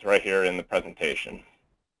 and it's right here in the presentation.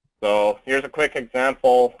 So here's a quick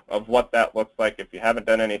example of what that looks like if you haven't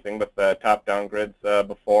done anything with the top-down grids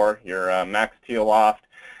before. Your max teal loft.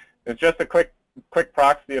 It's just a quick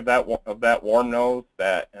proxy of that warm nose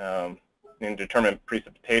that in determine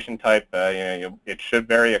precipitation type. It should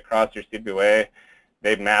vary across your CBOA.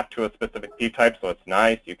 They've mapped to a specific P-type, so it's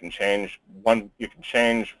nice. You can change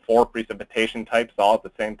 4 precipitation types all at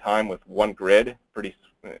the same time with one grid.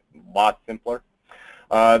 Lot simpler.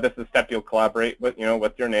 This is a step you'll collaborate with,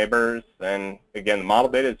 with your neighbors. And again, the model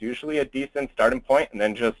data is usually a decent starting point, and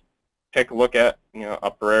then just take a look at,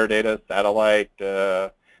 upper air data, satellite,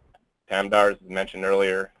 TAMDARs, as mentioned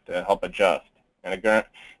earlier, to help adjust. And again,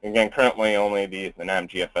 currently only the NAM,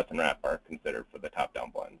 GFS, and RAP are considered for the top-down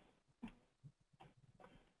blends.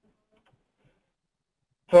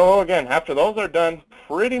 So again, after those are done,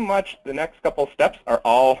 pretty much the next couple steps are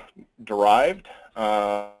all derived.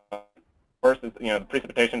 First is, the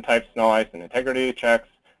precipitation type, snow, ice, and integrity checks.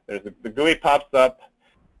 There's the GUI pops up.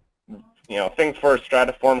 Things for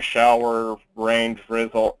stratiform, shower, rain,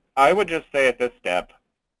 drizzle. I would just say at this step,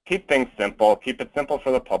 keep things simple. Keep it simple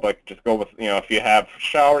for the public. Just go with, if you have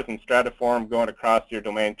showers and stratiform going across your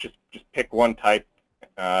domain, just pick one type.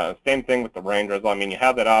 Same thing with the rain, drizzle. I mean, you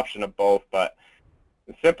have that option of both, but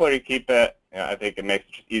the simpler you keep it, I think it makes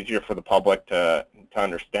it just easier for the public to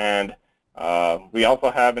understand. We also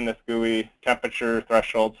have in this GUI temperature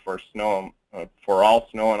thresholds for snow, for all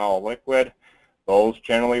snow and all liquid. Those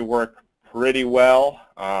generally work pretty well.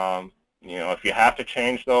 If you have to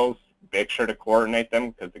change those, make sure to coordinate them,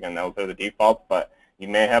 because again, those are the defaults, but you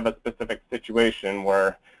may have a specific situation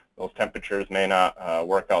where those temperatures may not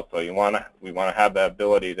work out. So we want to have the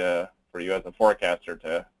ability for you as a forecaster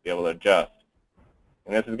to be able to adjust.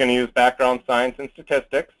 And this is going to use background science and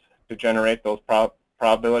statistics to generate those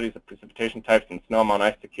probabilities of precipitation types in SnowAmt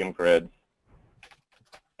IceAccum grids.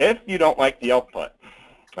 If you don't like the output,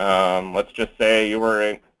 let's just say you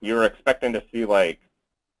were expecting to see like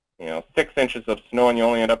 6 inches of snow and you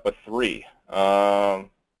only end up with 3. Go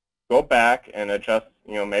back and adjust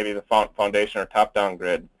maybe the foundation or top-down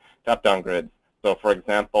grids. So for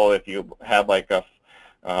example, if you had like a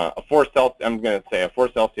 4 Celsius, I'm going to say a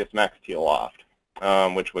 4 Celsius max teal loft,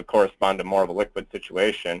 which would correspond to more of a liquid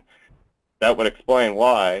situation, that would explain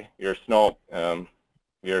why your snow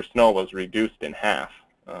was reduced in half.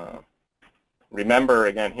 Remember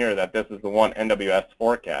again here that this is the one NWS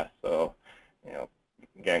forecast, so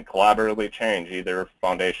again, collaboratively change either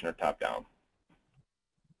foundation or top-down.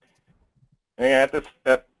 And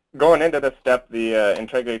going into this step, the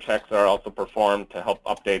integrity checks are also performed to help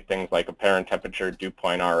update things like apparent temperature, dew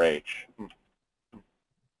point, RH.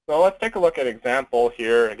 So let's take a look at an example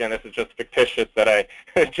here. Again, this is just fictitious that I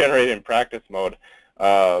generated in practice mode.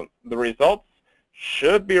 The results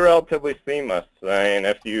should be relatively seamless. I mean,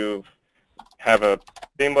 if you have a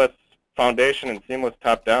seamless foundation and seamless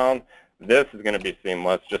top-down, this is going to be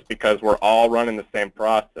seamless just because we're all running the same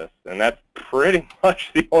process. And that's pretty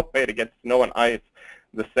much the only way to get snow and ice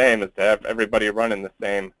the same, is to have everybody running the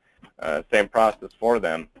same process for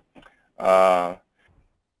them.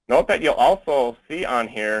 Note that you'll also see on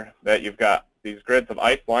here that you've got these grids of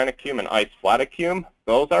ice line accum and ice flat accum.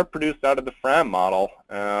 Those are produced out of the FRAM model,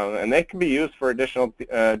 and they can be used for additional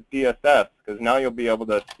DSS, because now you'll be able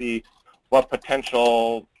to see what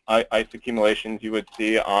potential ice accumulations you would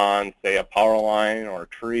see on, say, a power line or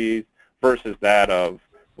trees versus that of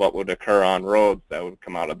what would occur on roads that would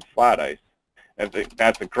come out of the flat ice. And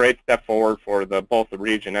that's a great step forward for both the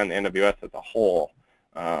region and the NWS as a whole.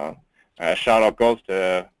 Shout out goes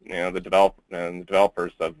to the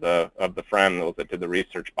developers of the FRAM, those that did the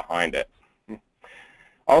research behind it.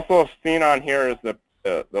 Also seen on here is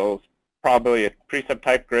those probability precip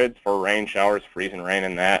type grids for rain, showers, freeze, and rain,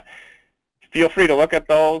 and that. Feel free to look at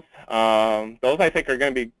those. Those I think are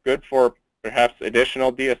going to be good for perhaps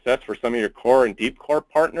additional DSS for some of your core and deep core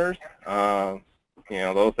partners.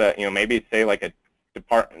 Those that maybe say like a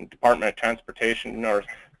Department of Transportation or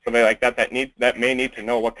somebody like that that may need to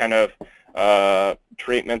know what kind of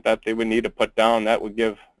treatment that they would need to put down. That would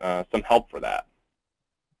give some help for that.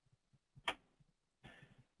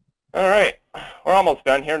 All right, we're almost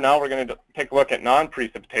done here. Now we're going to take a look at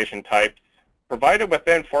non-precipitation types. Provided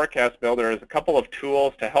within ForecastBuilder is a couple of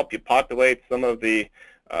tools to help you populate some of the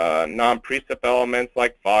non-precip elements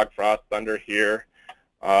like fog, frost, thunder here.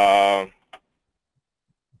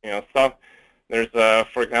 There's,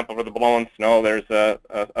 for example, for the blowing snow, there's a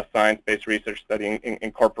science-based research study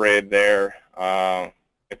incorporated there.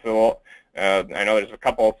 It's a little, I know there's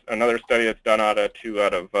another study that's done out of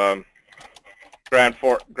Grand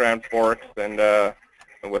Forks, and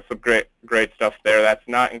with some great stuff there. That's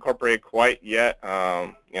not incorporated quite yet.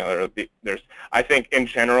 There's, I think, in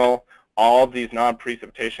general, all of these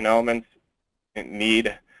non-precipitation elements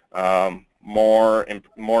need more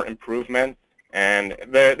improvements, and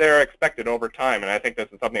they're expected over time. And I think this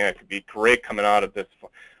is something that could be great coming out of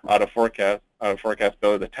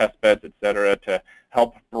ForecastBuilder, the test beds, etc., to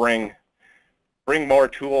help bring more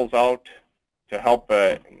tools out to help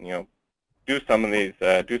do some of these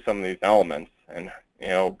elements. And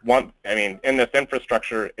in this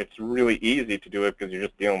infrastructure, it's really easy to do it because you're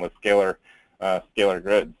just dealing with scalar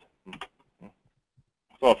grids.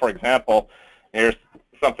 So, for example, here's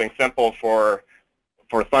something simple for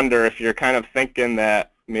thunder. If you're kind of thinking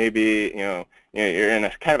that maybe you're in a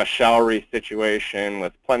kind of a showery situation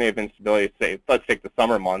with plenty of instability, say, let's take the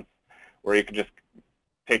summer months, where you can just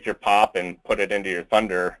take your pop and put it into your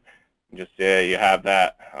thunder, and just you have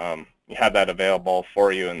that available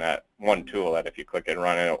for you in that one tool, that if you click it and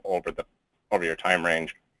run it over your time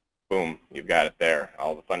range, boom, you've got it there.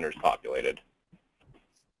 All the thunder's populated.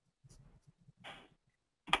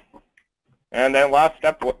 And then last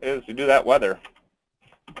step is to do that weather.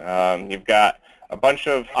 You've got a bunch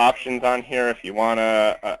of options on here if you want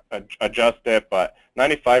to adjust it, but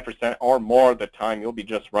 95% or more of the time you'll be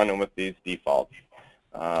just running with these defaults.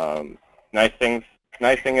 Nice thing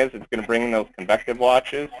is it's going to bring in those convective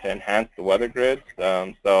watches to enhance the weather grids.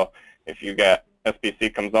 So if you get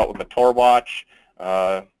SBC comes out with a Tor watch,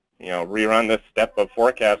 rerun this step of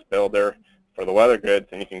ForecastBuilder for the weather grids,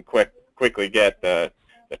 and you can quickly get the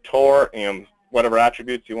Tor, whatever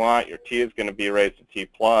attributes you want. Your T is going to be raised to T+.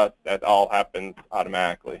 That all happens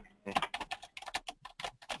automatically. The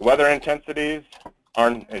weather intensities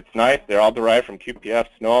it's nice. They're all derived from QPF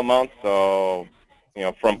SnowAmt. So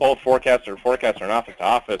from both forecaster to forecaster and office to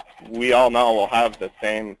office, we all know we'll have the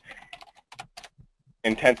same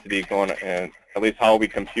intensity going, and at least how we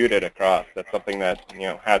compute it across. That's something that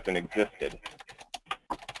hasn't existed.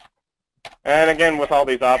 And again, with all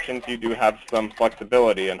these options, you do have some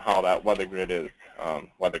flexibility in how that weather grid is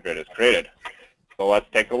created. So let's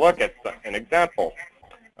take a look at an example.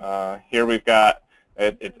 Here we've got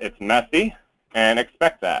it's messy, and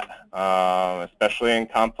expect that, especially in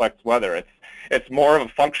complex weather. It's more of a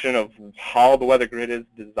function of how the weather grid is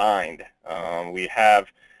designed. We have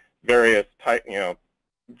various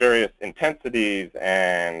various intensities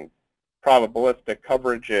and probabilistic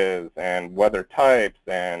coverages and weather types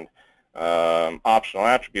and optional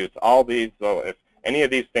attributes. All these, so if any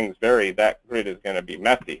of these things vary, that grid is going to be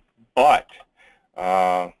messy. But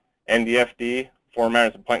NDFD,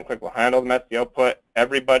 formatters and point and click will handle the messy output.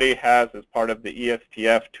 Everybody has, as part of the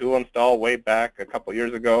ESPF tool install way back a couple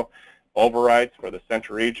years ago, overrides for the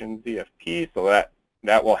Central Region ZFP, so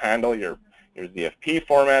that will handle your ZFP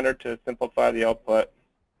formatter to simplify the output.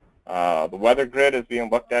 The weather grid is being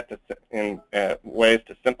looked at in ways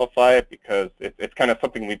to simplify it, because it's kind of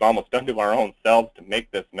something we've almost done to our own selves to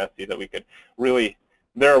make this messy, that we could really,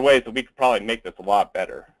 there are ways that we could probably make this a lot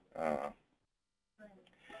better.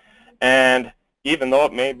 And even though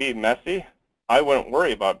it may be messy, I wouldn't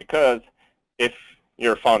worry about it, because if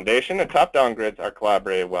your foundation and top-down grids are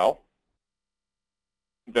collaborated well,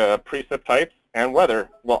 the precip types and weather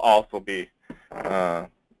will also be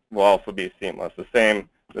seamless.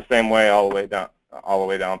 The same way all the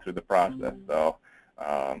way down through the process. So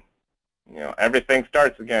everything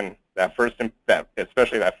starts, again, that first step,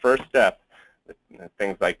 especially that first step.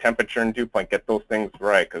 Things like temperature and dew point, get those things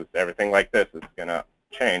right, because everything like this is going to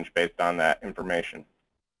change based on that information.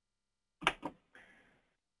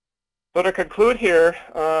 So to conclude here,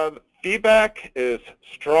 feedback is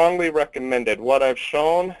strongly recommended. What I've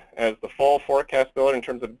shown as the full forecast builder in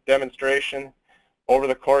terms of demonstration over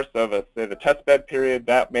the course of say the test bed period,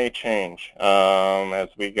 that may change as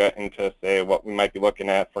we get into, say, what we might be looking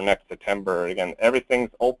at for next September. Again,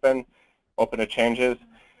 everything's open to changes.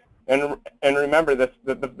 And remember this,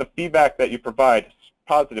 the feedback that you provide,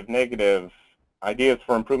 positive, negative, ideas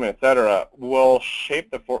for improvement, etc., will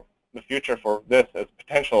shape the future for this as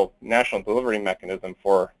potential national delivery mechanism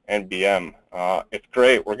for NBM. It's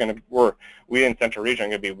great. We in Central Region are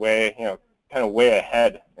going to be way, kind of way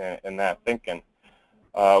ahead in that thinking.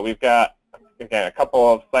 We've got, again, a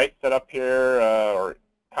couple of sites set up here, or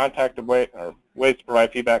ways to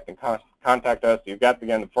provide feedback, and contact us. You've got,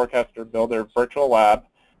 again, the ForecastBuilder virtual lab,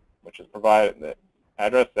 which is provided, the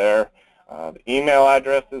address there. The email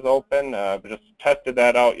address is open. We just tested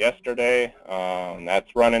that out yesterday.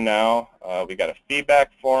 That's running now. We got a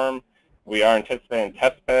feedback form. We are anticipating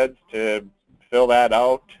test beds to fill that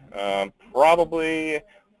out probably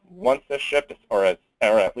once this shift, or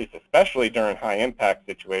at least especially during high impact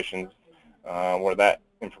situations where that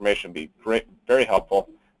information would be great, very helpful.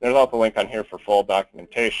 There's also a link on here for full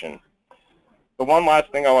documentation. The one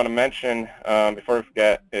last thing I want to mention before we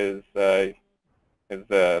forget is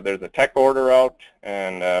there's a tech order out,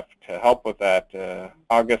 and to help with that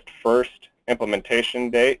August 1st implementation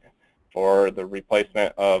date for the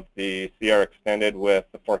replacement of the CR extended with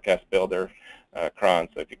the ForecastBuilder cron.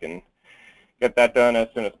 So if you can get that done as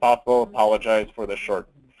soon as possible. Apologize for the short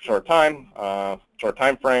time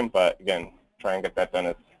frame, but again, try and get that done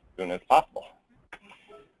as soon as possible.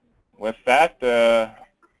 With that,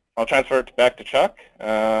 I'll transfer it back to Chuck,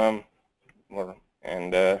 and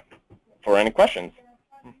for any questions.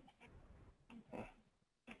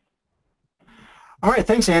 All right,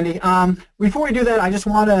 thanks, Andy. Before we do that, I just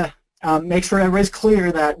want to make sure everybody's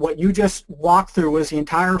clear that what you just walked through was the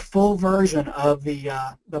entire full version of the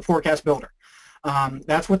ForecastBuilder.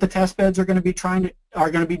 That's what the test beds are going to be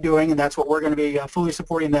doing, and that's what we're going to be fully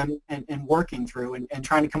supporting them and working through and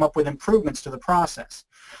trying to come up with improvements to the process.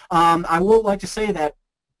 I would like to say that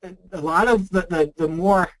a lot of the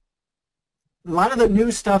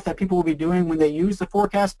new stuff that people will be doing when they use the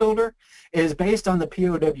ForecastBuilder is based on the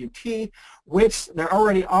POWT, which there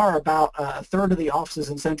already are about a third of the offices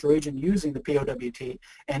in Central Region using the POWT,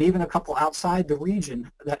 and even a couple outside the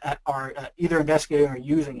region that are either investigating or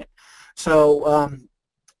using it. So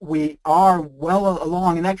we are well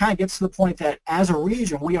along, and that kind of gets to the point that as a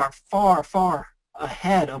region we are far, far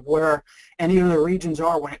ahead of where any other regions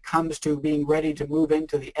are when it comes to being ready to move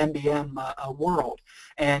into the NBM world,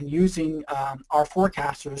 and using our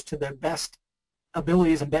forecasters to their best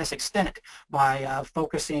abilities and best extent by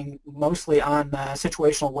focusing mostly on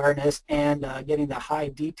situational awareness and getting the high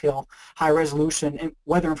detail, high resolution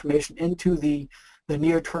weather information into the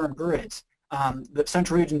near-term grids. The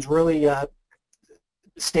Central Region's really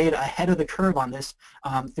stayed ahead of the curve on this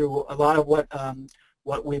through a lot of what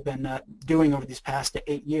what we've been doing over these past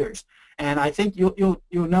 8 years. And I think you'll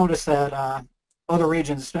notice that other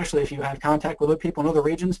regions, especially if you have contact with other people in other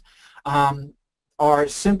regions, are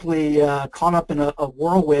simply caught up in a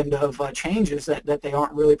whirlwind of changes that they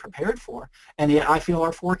aren't really prepared for. And yet I feel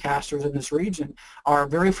our forecasters in this region are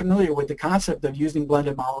very familiar with the concept of using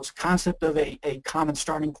blended models, concept of a common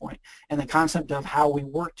starting point, and the concept of how we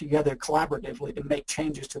work together collaboratively to make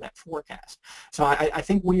changes to that forecast. So I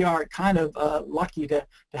think we are kind of lucky to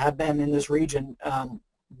have been in this region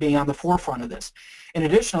being on the forefront of this. In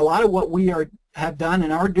addition, a lot of what we have done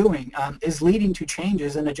and are doing is leading to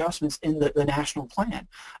changes and adjustments in the national plan.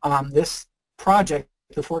 This project,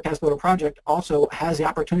 the ForecastBuilder project, also has the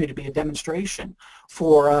opportunity to be a demonstration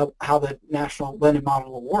for how the national blended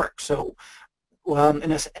model will work. So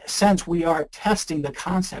in a sense, we are testing the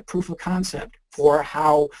concept, proof of concept, for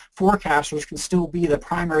how forecasters can still be the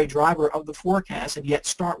primary driver of the forecast and yet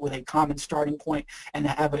start with a common starting point and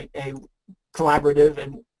have a collaborative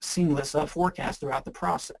and seamless forecast throughout the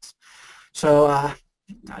process. So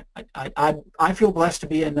I feel blessed to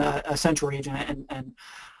be in a central region, and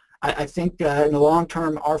I think in the long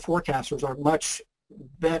term our forecasters are much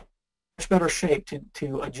better shaped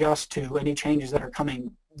to adjust to any changes that are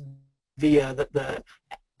coming via the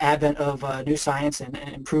advent of new science and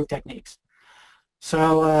improved techniques.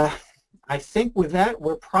 So I think with that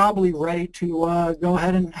we're probably ready to go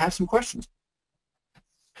ahead and have some questions.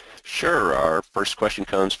 Sure. Our first question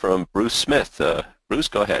comes from Bruce Smith. Bruce,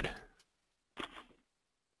 go ahead.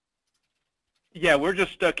 Yeah, we're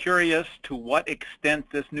just curious to what extent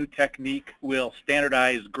this new technique will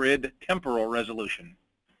standardize grid temporal resolution.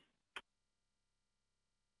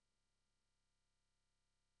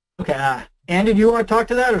 Okay, Andy, do you want to talk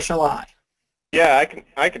to that, or shall I? Yeah,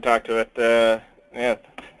 I can talk to it. Yeah,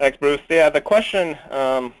 thanks, Bruce. Yeah, the question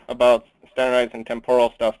about standardizing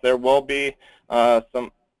temporal stuff, there will be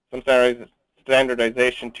some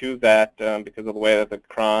standardization to that because of the way that the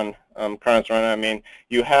cron is run. I mean,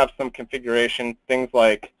 you have some configuration things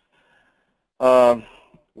like I'm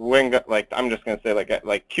just going to say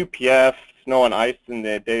like QPF, snow and ice in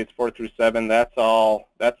the days 4 through 7. That's all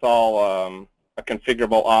a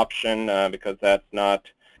configurable option because that's not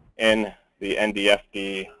in the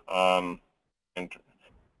NDFD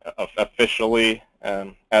officially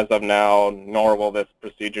as of now. Nor will this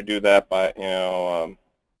procedure do that, by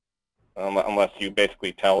unless you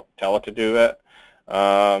basically tell it to do it.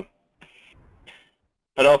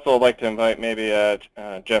 I'd also like to invite maybe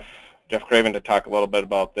Jeff Craven to talk a little bit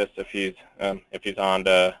about this if he's on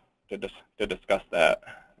to discuss that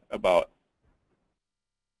about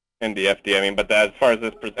NDFD. I mean, but as far as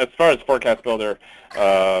ForecastBuilder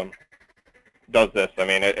does this, I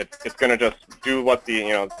mean, it's going to just do what do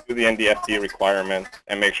the NDFD requirements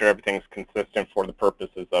and make sure everything's consistent for the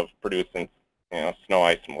purposes of producing snow,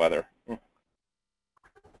 ice, and weather.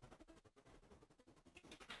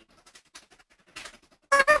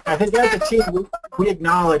 I think as a team, we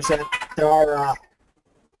acknowledge that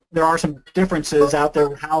there are some differences out there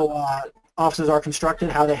with how offices are constructed,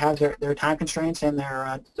 how they have their time constraints and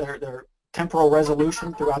their temporal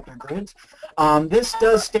resolution throughout their grids. This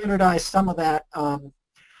does standardize some of that. And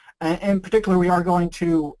in particular, we are going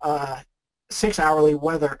to 6-hourly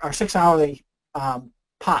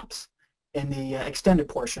pops in the extended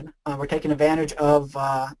portion. We're taking advantage of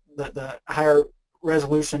the higher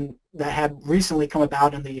resolution that had recently come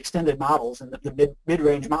about in the extended models and the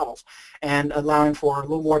mid-range models, and allowing for a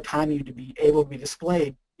little more timing to be able to be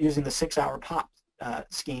displayed using the 6-hour pop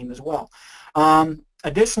scheme as well.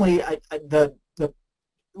 Additionally,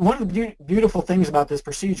 one of the beautiful things about this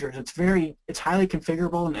procedure is it's highly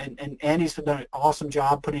configurable, and Andy's done an awesome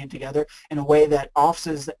job putting it together in a way that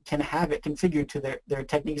offices can have it configured to their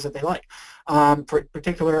techniques that they like. For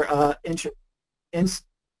particular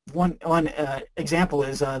one example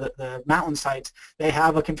is the mountain sites. They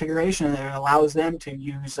have a configuration that allows them to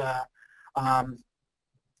use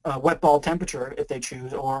wet ball temperature if they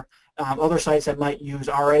choose, or other sites that might use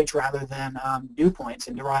RH rather than dew points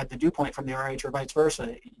and derive the dew point from the RH or vice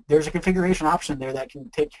versa. There's a configuration option there that can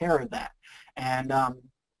take care of that. And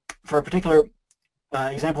for a particular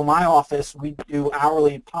example, my office, we do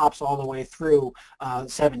hourly pops all the way through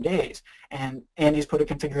 7 days. And Andy's put a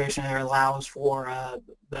configuration there that allows for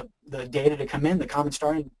the data to come in, the common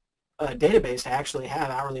starting database, to actually have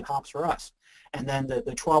hourly pops for us. And then the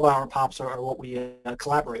 12-hour pops are what we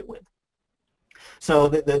collaborate with. So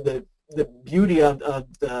the beauty of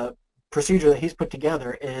the procedure that he's put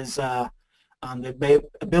together is the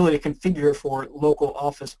ability to configure for local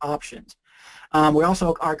office options. We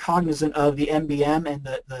also are cognizant of the MBM and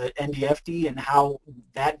the NDFD and how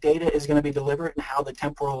that data is going to be delivered and how the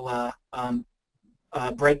temporal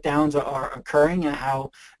breakdowns are occurring and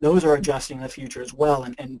how those are adjusting in the future as well.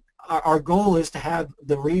 And our goal is to have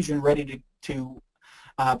the region ready to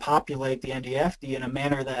populate the NDFD in a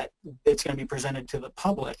manner that it's going to be presented to the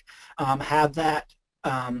public, have that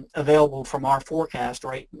available from our forecast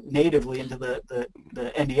right natively into the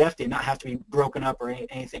NDFD, and not have to be broken up or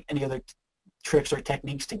any other tricks or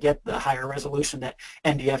techniques to get the higher resolution that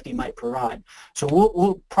NDFD might provide. So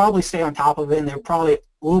we'll probably stay on top of it, and there probably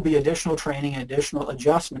will be additional training and additional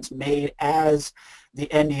adjustments made as the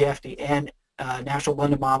NDFD and National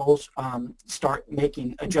Blended Models start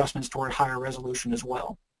making adjustments toward higher resolution as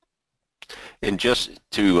well. And just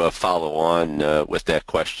to follow on with that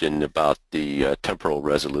question about the temporal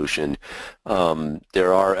resolution,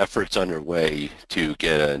 there are efforts underway to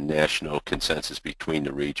get a national consensus between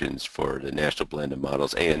the regions for the National Blended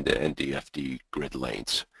Models and the NDFD grid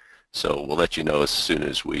lengths. So we'll let you know as soon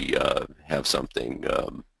as we have something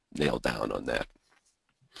nailed down on that.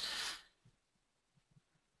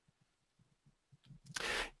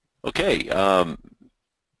 Okay,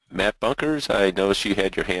 Matt Bunkers, I noticed you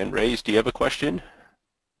had your hand raised. Do you have a question?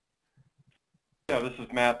 Yeah, this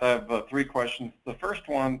is Matt. I have 3 questions. The first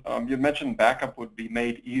one, you mentioned backup would be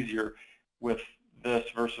made easier with this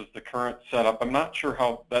versus the current setup. I'm not sure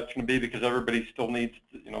how that's going to be because everybody still needs,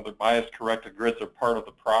 their bias corrected grids are part of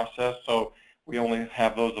the process, so we only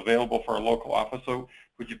have those available for our local office. So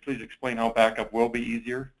would you please explain how backup will be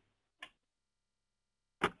easier?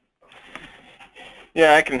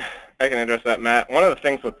 Yeah, I can address that, Matt. One of the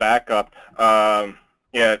things with backup,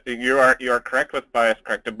 yeah, you are correct with bias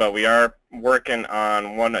corrected, but we are working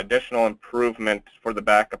on one additional improvement for the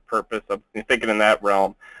backup purpose of thinking in that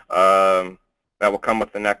realm. That will come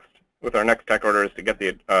with our next tech order is to get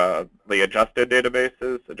the adjusted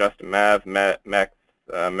databases, adjusted MAV, MEX,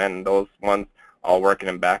 MEN, those ones all working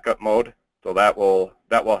in backup mode. So that will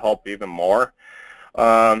help even more.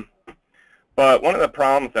 But one of the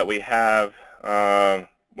problems that we have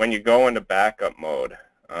when you go into backup mode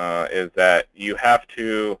is that you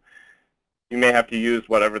may have to use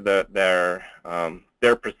whatever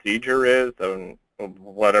their procedure is, and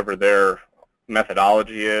whatever their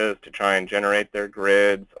methodology is to try and generate their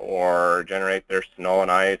grids or generate their snow and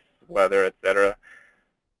ice, weather, etc.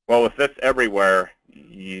 Well, with this everywhere,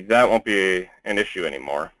 that won't be an issue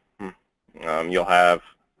anymore.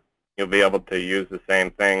 You'll be able to use the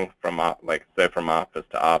same thing from, like say, from office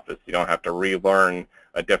to office. You don't have to relearn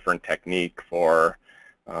a different technique for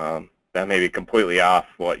that may be completely off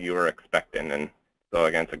what you were expecting. And so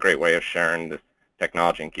again, it's a great way of sharing this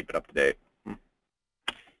technology and keep it up to date.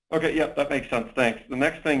 Okay, yeah, that makes sense. Thanks. The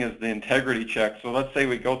next thing is the integrity check. So let's say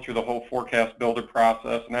we go through the whole forecast builder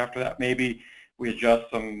process, and after that, maybe we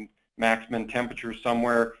adjust some maximum temperatures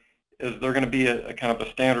somewhere. Is there going to be a kind of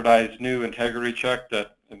a standardized new integrity check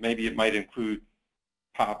that maybe it might include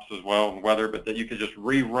pops as well and weather, but that you could just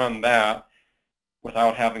rerun that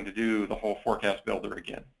without having to do the whole forecast builder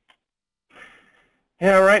again?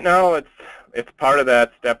 Yeah, right now it's part of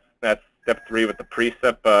that step. That's step 3 with the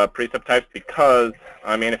precept types, because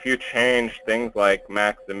I mean, if you change things like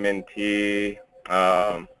max and min T,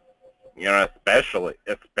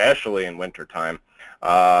 especially in wintertime,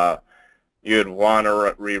 you'd want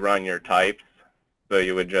to rerun your types. So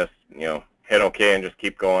you would just hit OK and just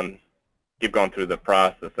keep going through the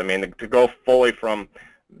process. I mean, to go fully from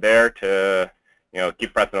there to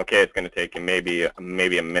keep pressing OK, it's going to take you maybe a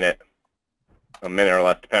minute or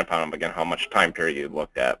less, depending upon again how much time period you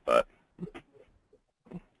looked at. But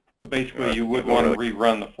basically, you would want to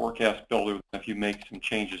rerun the forecast builder if you make some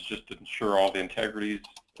changes just to ensure all the integrity is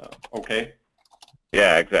okay.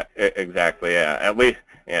 Yeah, exactly. Yeah, at least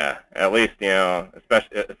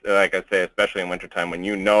especially like I say, especially in wintertime when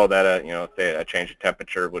that say a change of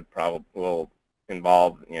temperature will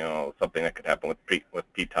involve something that could happen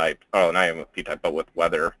with P-type. Oh, not even with P-type, but with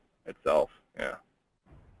weather itself. Yeah.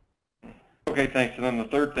 Okay, thanks. And then the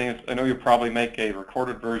third thing is, I know you'll probably make a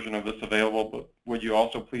recorded version of this available, but would you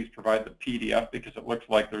also please provide the PDF, because it looks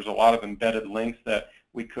like there's a lot of embedded links that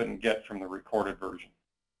we couldn't get from the recorded version.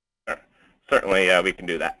 Sure. Certainly, yeah, we can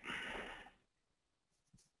do that.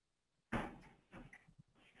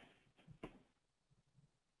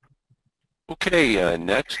 Okay,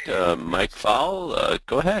 next, Mike Fowl,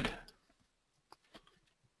 go ahead.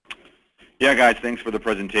 Yeah, guys, thanks for the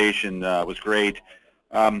presentation. It was great.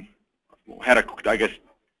 Had I guess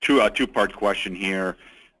a two-part question here.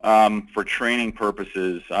 For training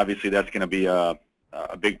purposes, obviously that's going to be a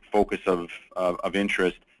big focus of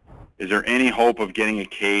interest. Is there any hope of getting a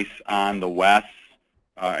case on the West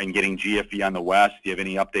and getting GFE on the West? Do you have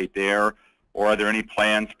any update there? Or are there any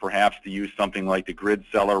plans perhaps to use something like the grid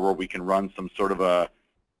seller where we can run some sort of a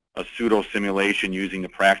a pseudo simulation using the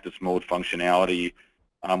practice mode functionality.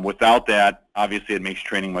 Without that, obviously it makes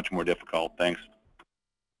training much more difficult. Thanks.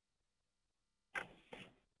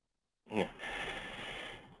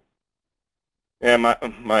 Yeah,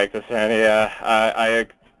 Mike, this is Andy.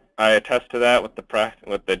 I attest to that with the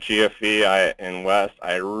GFE in West.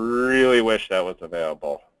 I really wish that was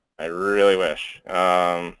available. I really wish.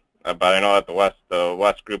 But I know that the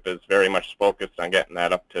West group is very much focused on getting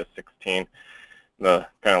that up to 16, the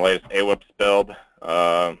kind of latest AWIPS build.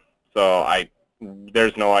 So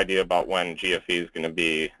there's no idea about when GFE is going to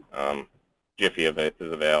be GFE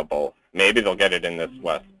is available. Maybe they'll get it in this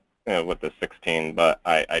West with the 16, but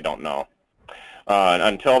I don't know.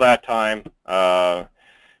 Until that time,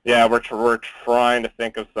 yeah, we're trying to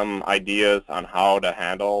think of some ideas on how to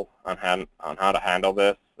handle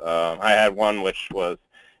this. I had one which was,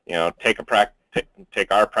 take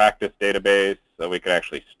our practice database so we could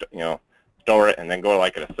actually store it and then go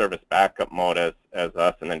like at a service backup mode as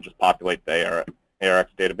us, and then just populate the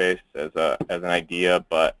ARX database as an idea.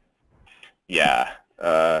 But yeah,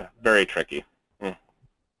 very tricky.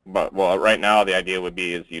 But well, right now the idea would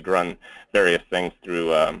be is you'd run various things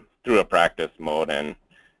through a practice mode and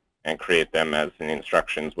create them as the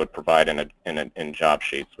instructions would provide in job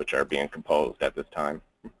sheets, which are being composed at this time.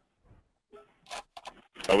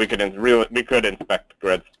 But we could inspect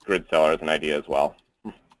grid cellar as an idea as well.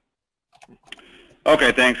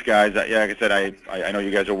 Okay, thanks, guys. Yeah, like I said, I know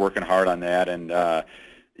you guys are working hard on that, and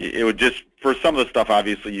it would just, for some of the stuff,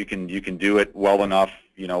 obviously you can do it well enough,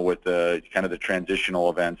 with the kind of the transitional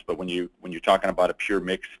events. But when you're talking about a pure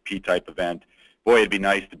mixed P-type event, boy, it'd be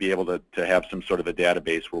nice to be able to have some sort of a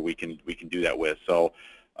database where we can do that with. So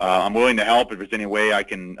I'm willing to help. If there's any way I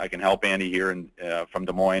can help Andy here from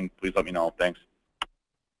Des Moines, please let me know. Thanks.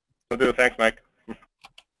 Will do. Thanks, Mike.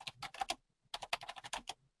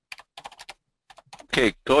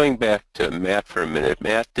 Okay, going back to Matt for a minute.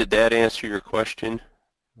 Matt, did that answer your question,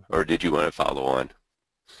 or did you want to follow on?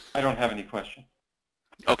 I don't have any questions.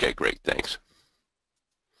 Okay, great. Thanks.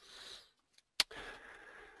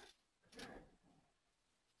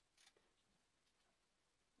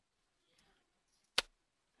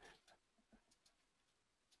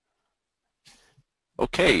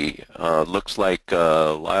 Okay, looks like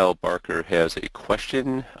Lyle Barker has a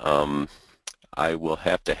question. I will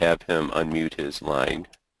have to have him unmute his line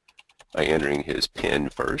by entering his PIN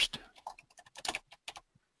first.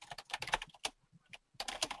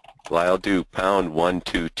 Lyle, do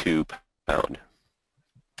 #122#.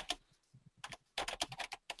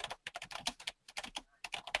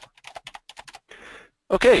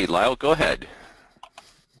 Okay, Lyle, go ahead.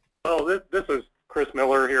 Well, this is Chris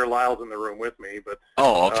Miller here. Lyle's in the room with me, but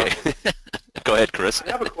oh, okay. Go ahead, Chris.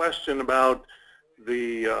 I have a question about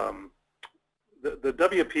the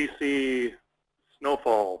WPC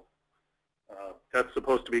snowfall. That's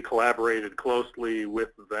supposed to be collaborated closely with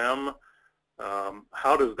them.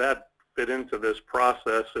 How does that fit into this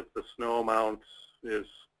process if the SnowAmt is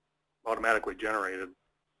automatically generated?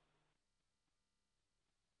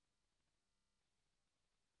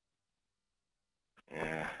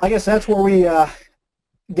 Yeah. I guess that's where we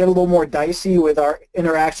get a little more dicey with our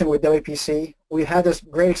interaction with WPC. We've had this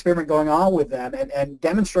great experiment going on with them and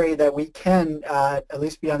demonstrated that we can at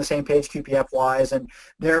least be on the same page QPF-wise, and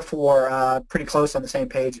therefore pretty close on the same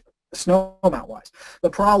page SnowAmt-wise. The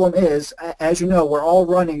problem is, as you know, we're all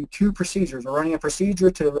running two procedures. We're running a procedure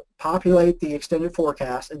to populate the extended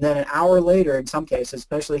forecast, and then an hour later, in some cases,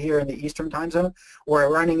 especially here in the Eastern time zone, we're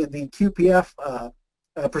running the QPF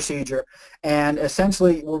procedure, and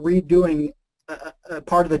essentially we're redoing a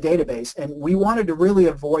part of the database, and we wanted to really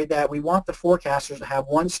avoid that. We want the forecasters to have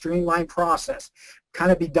one streamlined process, kind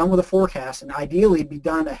of be done with the forecast, and ideally be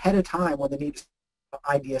done ahead of time when they need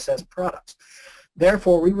IDSS products.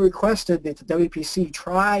 Therefore, we requested that the WPC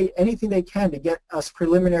try anything they can to get us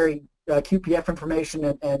preliminary QPF information,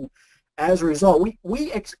 and as a result,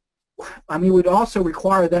 we'd also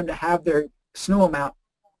require them to have their SnowAmt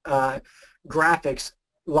graphics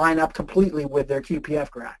line up completely with their QPF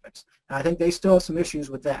graphics. And I think they still have some issues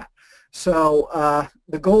with that. So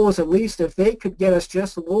the goal is, at least if they could get us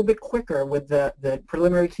just a little bit quicker with the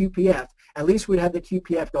preliminary QPF, at least we'd have the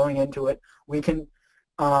QPF going into it. We can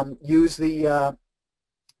use the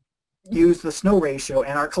snow ratio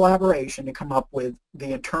and our collaboration to come up with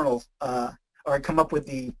the internal, or come up with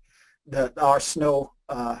our snow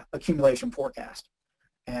accumulation forecast.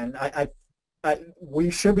 And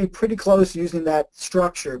we should be pretty close using that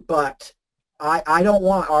structure, but I don't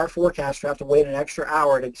want our forecaster to have to wait an extra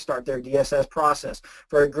hour to start their DSS process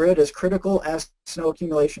for a grid as critical as snow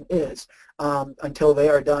accumulation is until they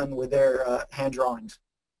are done with their hand drawings.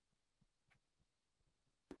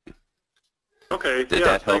 Okay. Did yeah,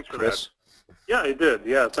 that help, thanks for Chris? that. Yeah, it did.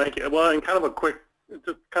 Yeah, thank you. Well, and kind of a quick,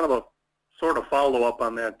 just kind of a sort of follow-up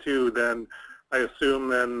on that too. Then I assume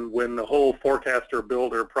then when the whole forecaster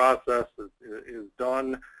builder process is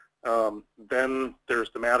done, then there's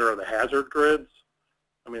the matter of the hazard grids.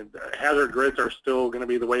 I mean, hazard grids are still going to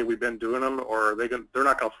be the way we've been doing them, or they're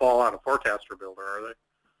not going to fall out of forecaster builder, are they?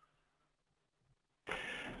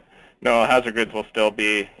 No, hazard grids will still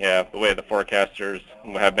be, the way the forecasters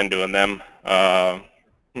have been doing them.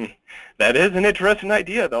 That is an interesting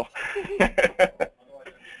idea, though.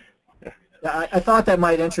 Yeah, I thought that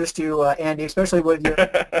might interest you, Andy, especially with your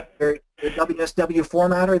WSW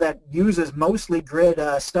formatter that uses mostly grid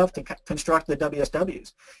stuff to construct the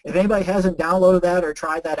WSWs. If anybody hasn't downloaded that or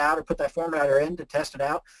tried that out or put that formatter in to test it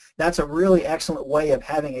out, that's a really excellent way of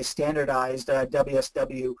having a standardized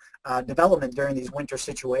WSW development during these winter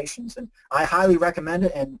situations. And I highly recommend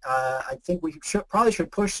it, and I think we probably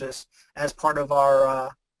should push this as part of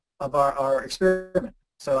our experiment.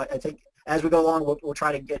 So I think as we go along, we'll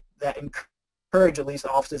try to get that encourage at least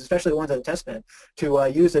offices, especially the ones that are tested, to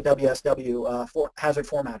use the WSW hazard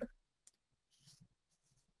formatter.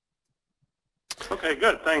 Okay,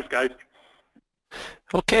 good. Thanks, guys.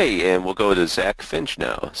 Okay, and we'll go to Zach Finch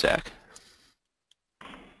now. Zach.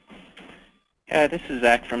 Yeah, this is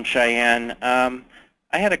Zach from Cheyenne. I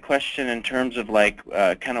had a question in terms of like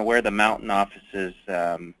kind of where the mountain offices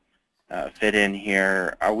fit in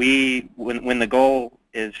here. Are we, when the goal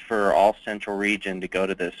is for all central region to go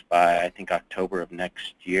to this by, I think, October of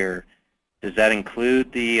next year, does that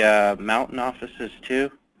include the mountain offices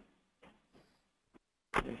too?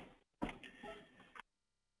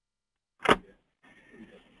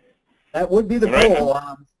 That would be the goal.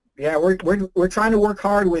 Yeah, we're trying to work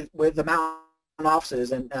hard with the mountain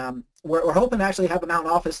offices, and we're hoping to actually have a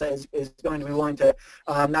mountain office that is going to be willing to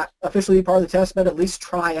not officially be part of the test, but at least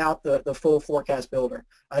try out the full forecast builder.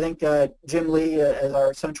 I think Jim Lee, as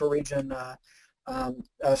our central region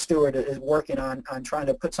steward, is working on trying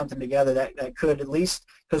to put something together that could at least,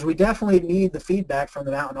 because we definitely need the feedback from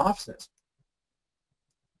the mountain offices.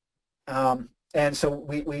 And so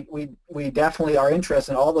we definitely are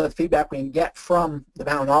interested in all the feedback we can get from the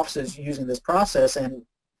mountain offices using this process, and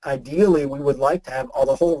ideally we would like to have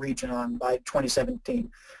the whole region on by 2017,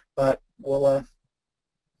 but we'll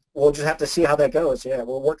just have to see how that goes. Yeah,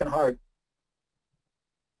 we're working hard.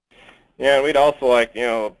 Yeah, and we'd also like,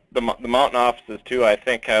 the mountain offices too, I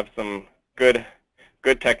think, have some good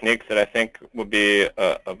techniques that I think would be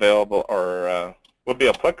available or would be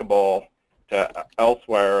applicable to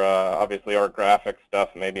elsewhere. Obviously, our graphic stuff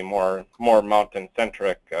may be more mountain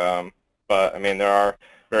centric, but I mean there are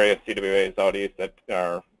various CWAs out east that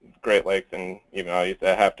are Great Lakes and even out east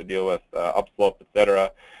that have to deal with upslope,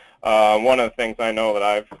 etc. One of the things I know that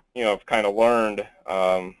I've kind of learned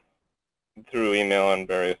through email and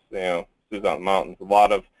various zoos out in the mountains, a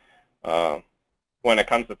lot of when it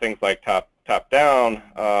comes to things like top down,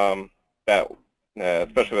 that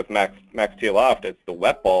especially with max T loft, it's the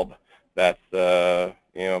wet bulb that's very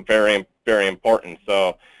important.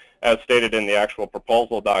 So as stated in the actual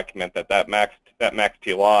proposal document, that max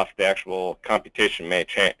T loft, the actual computation may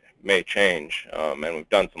change, and we've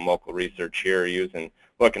done some local research here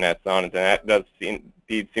looking at sound, and that does seem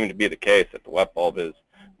to be the case, that the wet bulb is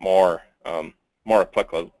more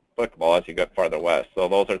applicable as you get farther west. So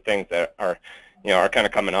those are things that are kind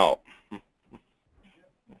of coming out.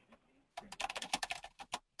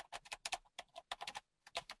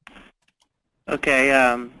 Okay.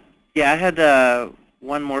 Yeah, I had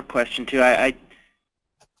one more question too. I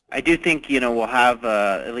do think we'll have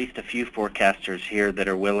at least a few forecasters here that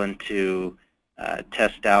are willing to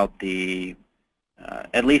test out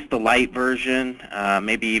at least the light version,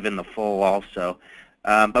 maybe even the full also.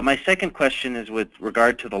 But my second question is with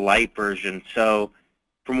regard to the light version. So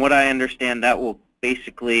from what I understand, that will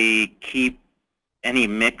basically keep any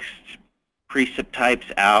mixed precip types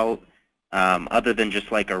out, other than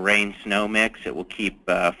just like a rain-snow mix. It will keep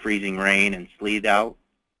freezing rain and sleet out.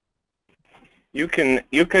 You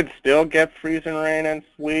could still get freezing rain and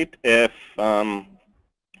sleet if,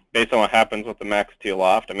 based on what happens with the max T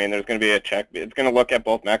loft. I mean, there's going to be a check. It's going to look at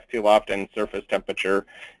both max T loft and surface temperature,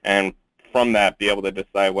 and from that be able to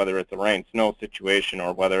decide whether it's a rain-snow situation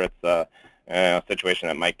or whether it's a situation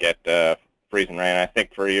that might get freezing rain. I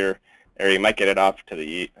think for your area, you might get it off to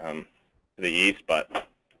the east, but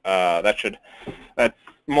that's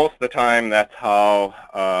most of the time that's how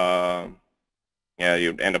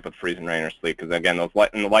you'd end up with freezing rain or sleet, because again, in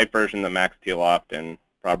the light version, the max T loft and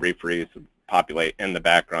property freeze would populate in the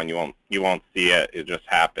background. You won't see it. It just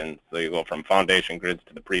happens. So you go from foundation grids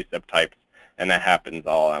to the precip types, and that happens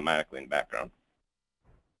all automatically in the background.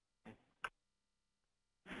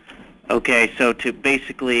 Okay, so to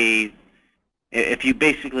basically, if you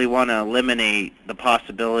basically want to eliminate the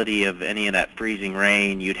possibility of any of that freezing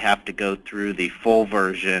rain, you'd have to go through the full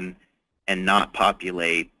version and not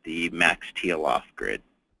populate the max teal off grid.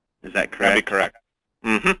 Is that correct? That'd be correct.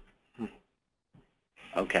 Mm-hmm.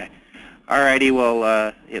 Okay. Alrighty,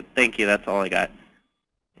 well, yeah, thank you. That's all I got.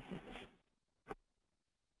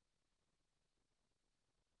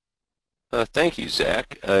 Thank you,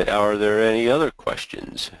 Zach. Are there any other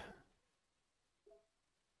questions?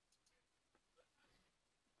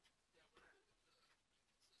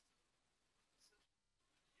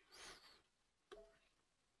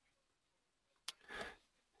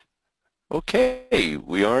 Okay,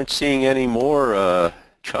 we aren't seeing any more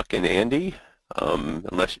Chuck and Andy.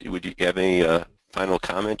 Unless, would you have any final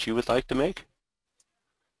comments you would like to make?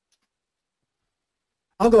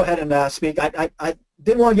 I'll go ahead and speak. I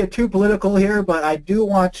didn't want to get too political here, but I do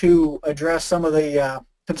want to address some of the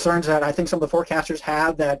concerns that I think some of the forecasters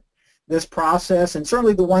have that this process, and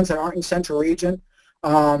certainly the ones that aren't in Central Region,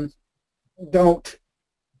 don't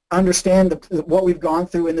understand what we've gone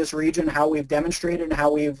through in this region, how we've demonstrated, and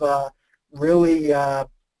how we've really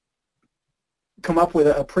come up with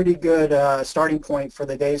a pretty good starting point for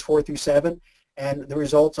the days 4 through 7 and the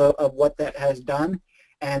results of what that has done,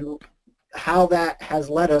 and how that has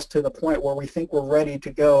led us to the point where we think we're ready to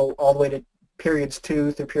go all the way to periods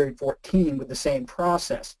 2 through period 14 with the same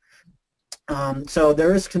process. So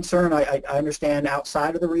there is concern, I understand,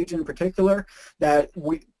 outside of the region in particular, that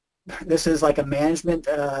this is like a management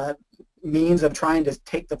means of trying to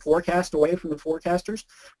take the forecast away from the forecasters,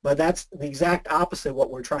 but that's the exact opposite of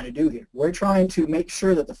what we're trying to do here. We're trying to make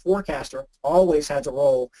sure that the forecaster always has a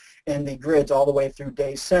role in the grids all the way through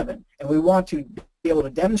day 7, and we want to be able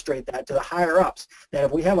to demonstrate that to the higher ups, that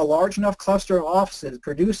if we have a large enough cluster of offices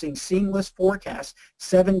producing seamless forecasts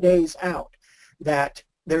 7 days out, that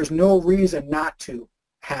there's no reason not to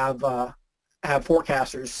have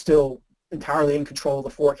forecasters still entirely in control of the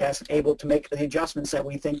forecast and able to make the adjustments that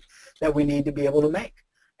we think that we need to be able to make.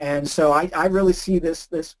 And so I really see this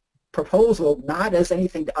proposal not as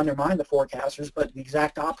anything to undermine the forecasters, but the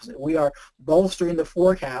exact opposite. We are bolstering the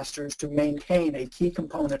forecasters to maintain a key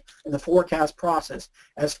component in the forecast process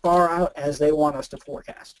as far out as they want us to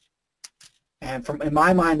forecast. And in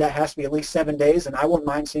my mind, that has to be at least 7 days, and I wouldn't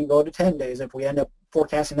mind seeing go to 10 days if we end up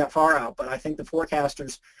forecasting that far out. But I think the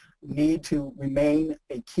forecasters need to remain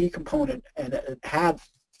a key component and have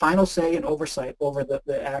final say and oversight over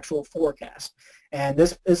the actual forecast. And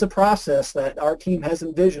this is a process that our team has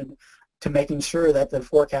envisioned to making sure that the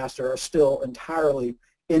forecaster are still entirely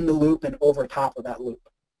in the loop and over top of that loop.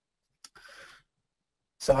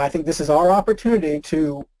 So I think this is our opportunity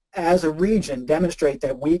to, as a region, demonstrate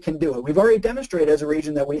that we can do it. We've already demonstrated as a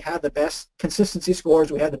region that we have the best consistency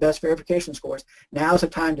scores, we have the best verification scores. Now is the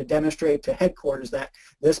time to demonstrate to headquarters that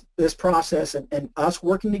this process and us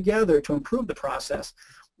working together to improve the process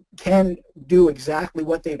can do exactly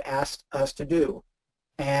what they've asked us to do,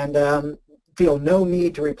 and feel no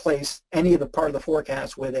need to replace any of the part of the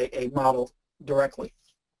forecast with a model directly.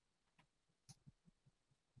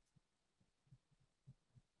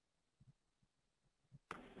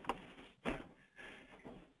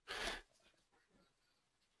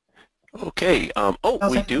 Okay.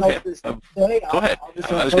 We do have. Go ahead. I was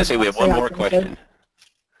going to say we have one more question.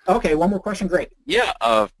 Okay, one more question. Great. Yeah.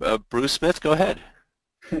 Bruce Smith, go ahead.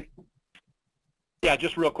 Yeah,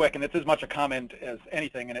 just real quick, and it's as much a comment as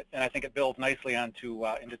anything, and I think it builds nicely onto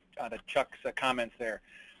Chuck's comments there.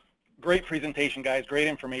 Great presentation, guys. Great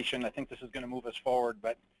information. I think this is going to move us forward.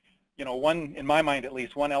 But you know, in my mind at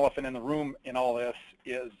least, one elephant in the room in all this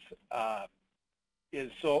is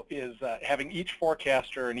having each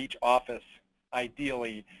forecaster in each office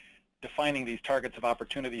ideally defining these targets of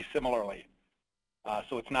opportunity similarly.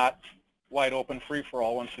 So it's not wide open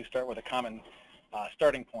free-for-all once we start with a common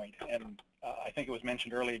starting point. And I think it was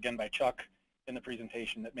mentioned earlier again by Chuck in the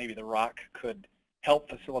presentation that maybe the ROC could help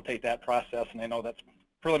facilitate that process, and I know that's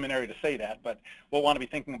preliminary to say that, but we'll want to be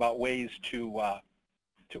thinking about ways to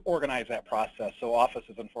organize that process so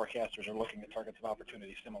offices and forecasters are looking at targets of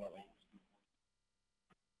opportunity similarly.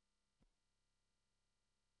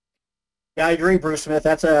 Yeah, I agree, Bruce Smith.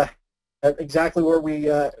 That's exactly where we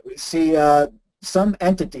see some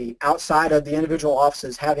entity outside of the individual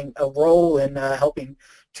offices having a role in helping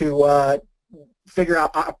to figure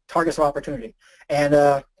out targets of opportunity. And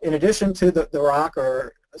in addition to the ROC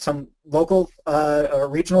or some local or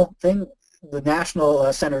regional thing, the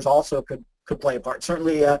national centers also could play a part.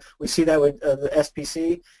 Certainly, we see that with the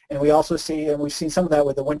SPC, and we also see, and we've seen some of that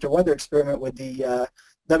with the winter weather experiment with the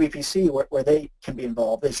WPC, where they can be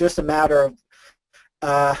involved. It's just a matter of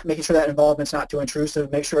making sure that involvement's not too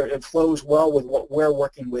intrusive, make sure it flows well with what we're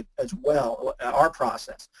working with as well, our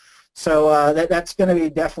process. So that's going to be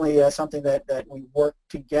definitely something that we work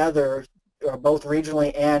together, both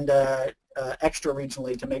regionally and extra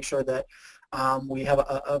regionally, to make sure that we have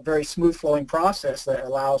a very smooth flowing process that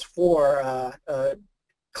allows for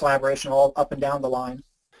collaboration all up and down the line.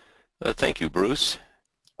 Thank you, Bruce.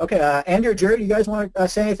 Okay, Andy or Jerry, do you guys want to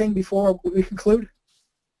say anything before we conclude?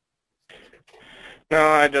 No,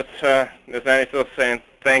 I just Andy still saying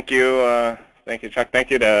thank you, Chuck, thank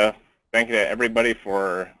you to everybody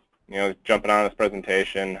for jumping on this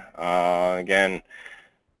presentation. Again,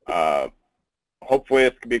 hopefully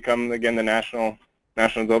this could become again the national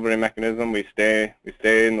delivery mechanism. We stay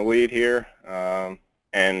in the lead here,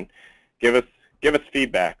 and give us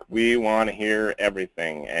feedback. We want to hear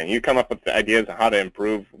everything, and you come up with the ideas on how to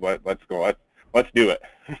improve. Let's go. Let's do it.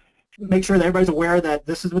 Make sure that everybody's aware that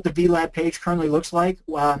this is what the VLAB page currently looks like.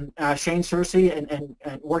 Shane Searcy and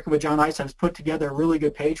working with John Ice has put together a really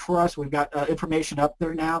good page for us. We've got information up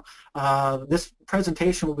there now. This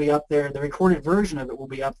presentation will be up there. The recorded version of it will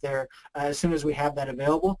be up there as soon as we have that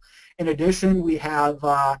available. In addition, we have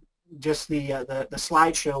just the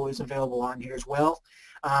slideshow is available on here as well.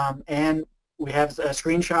 And we have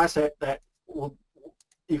screenshots that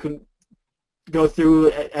you can go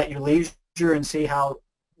through at your leisure and see how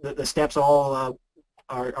the steps all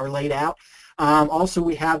are laid out. Also,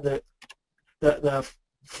 we have the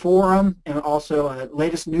forum and also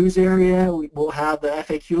latest news area. We'll have the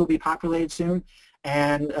FAQ will be populated soon,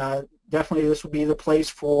 and definitely this will be the place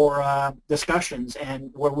for discussions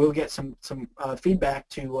and where we'll get some feedback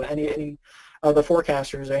to any of the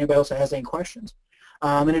forecasters or anybody else that has any questions.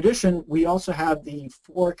 In addition, we also have the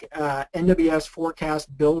NWS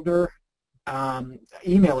Forecast Builder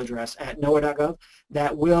email address at NOAA.gov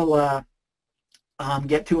that will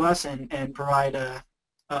get to us and provide a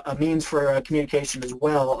means for communication as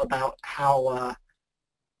well about how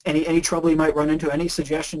any trouble you might run into, any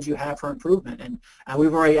suggestions you have for improvement. And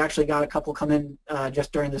we've already actually got a couple come in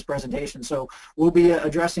just during this presentation, so we'll be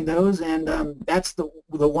addressing those. And that's the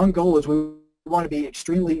one goal is we want to be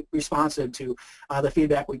extremely responsive to the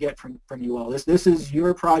feedback we get from you all. This is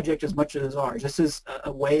your project as much as ours. This is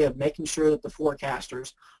a way of making sure that the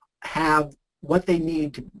forecasters have what they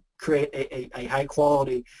need to create a high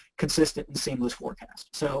quality, consistent, and seamless forecast.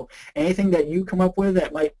 So anything that you come up with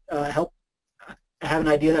that might help, have an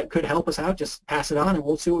idea that could help us out, just pass it on and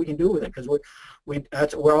we'll see what we can do with it, because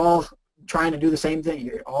we're all trying to do the same thing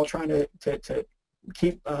here, all trying to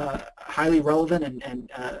keep highly relevant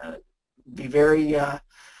and be very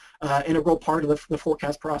integral part of the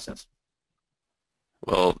forecast process.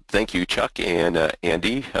 Well, thank you, Chuck and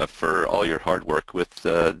Andy, for all your hard work with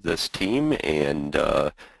this team and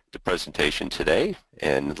the presentation today.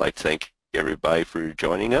 And I'd like to thank everybody for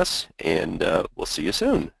joining us, and we'll see you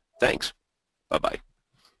soon. Thanks. Bye-bye.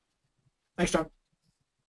 Thanks, John.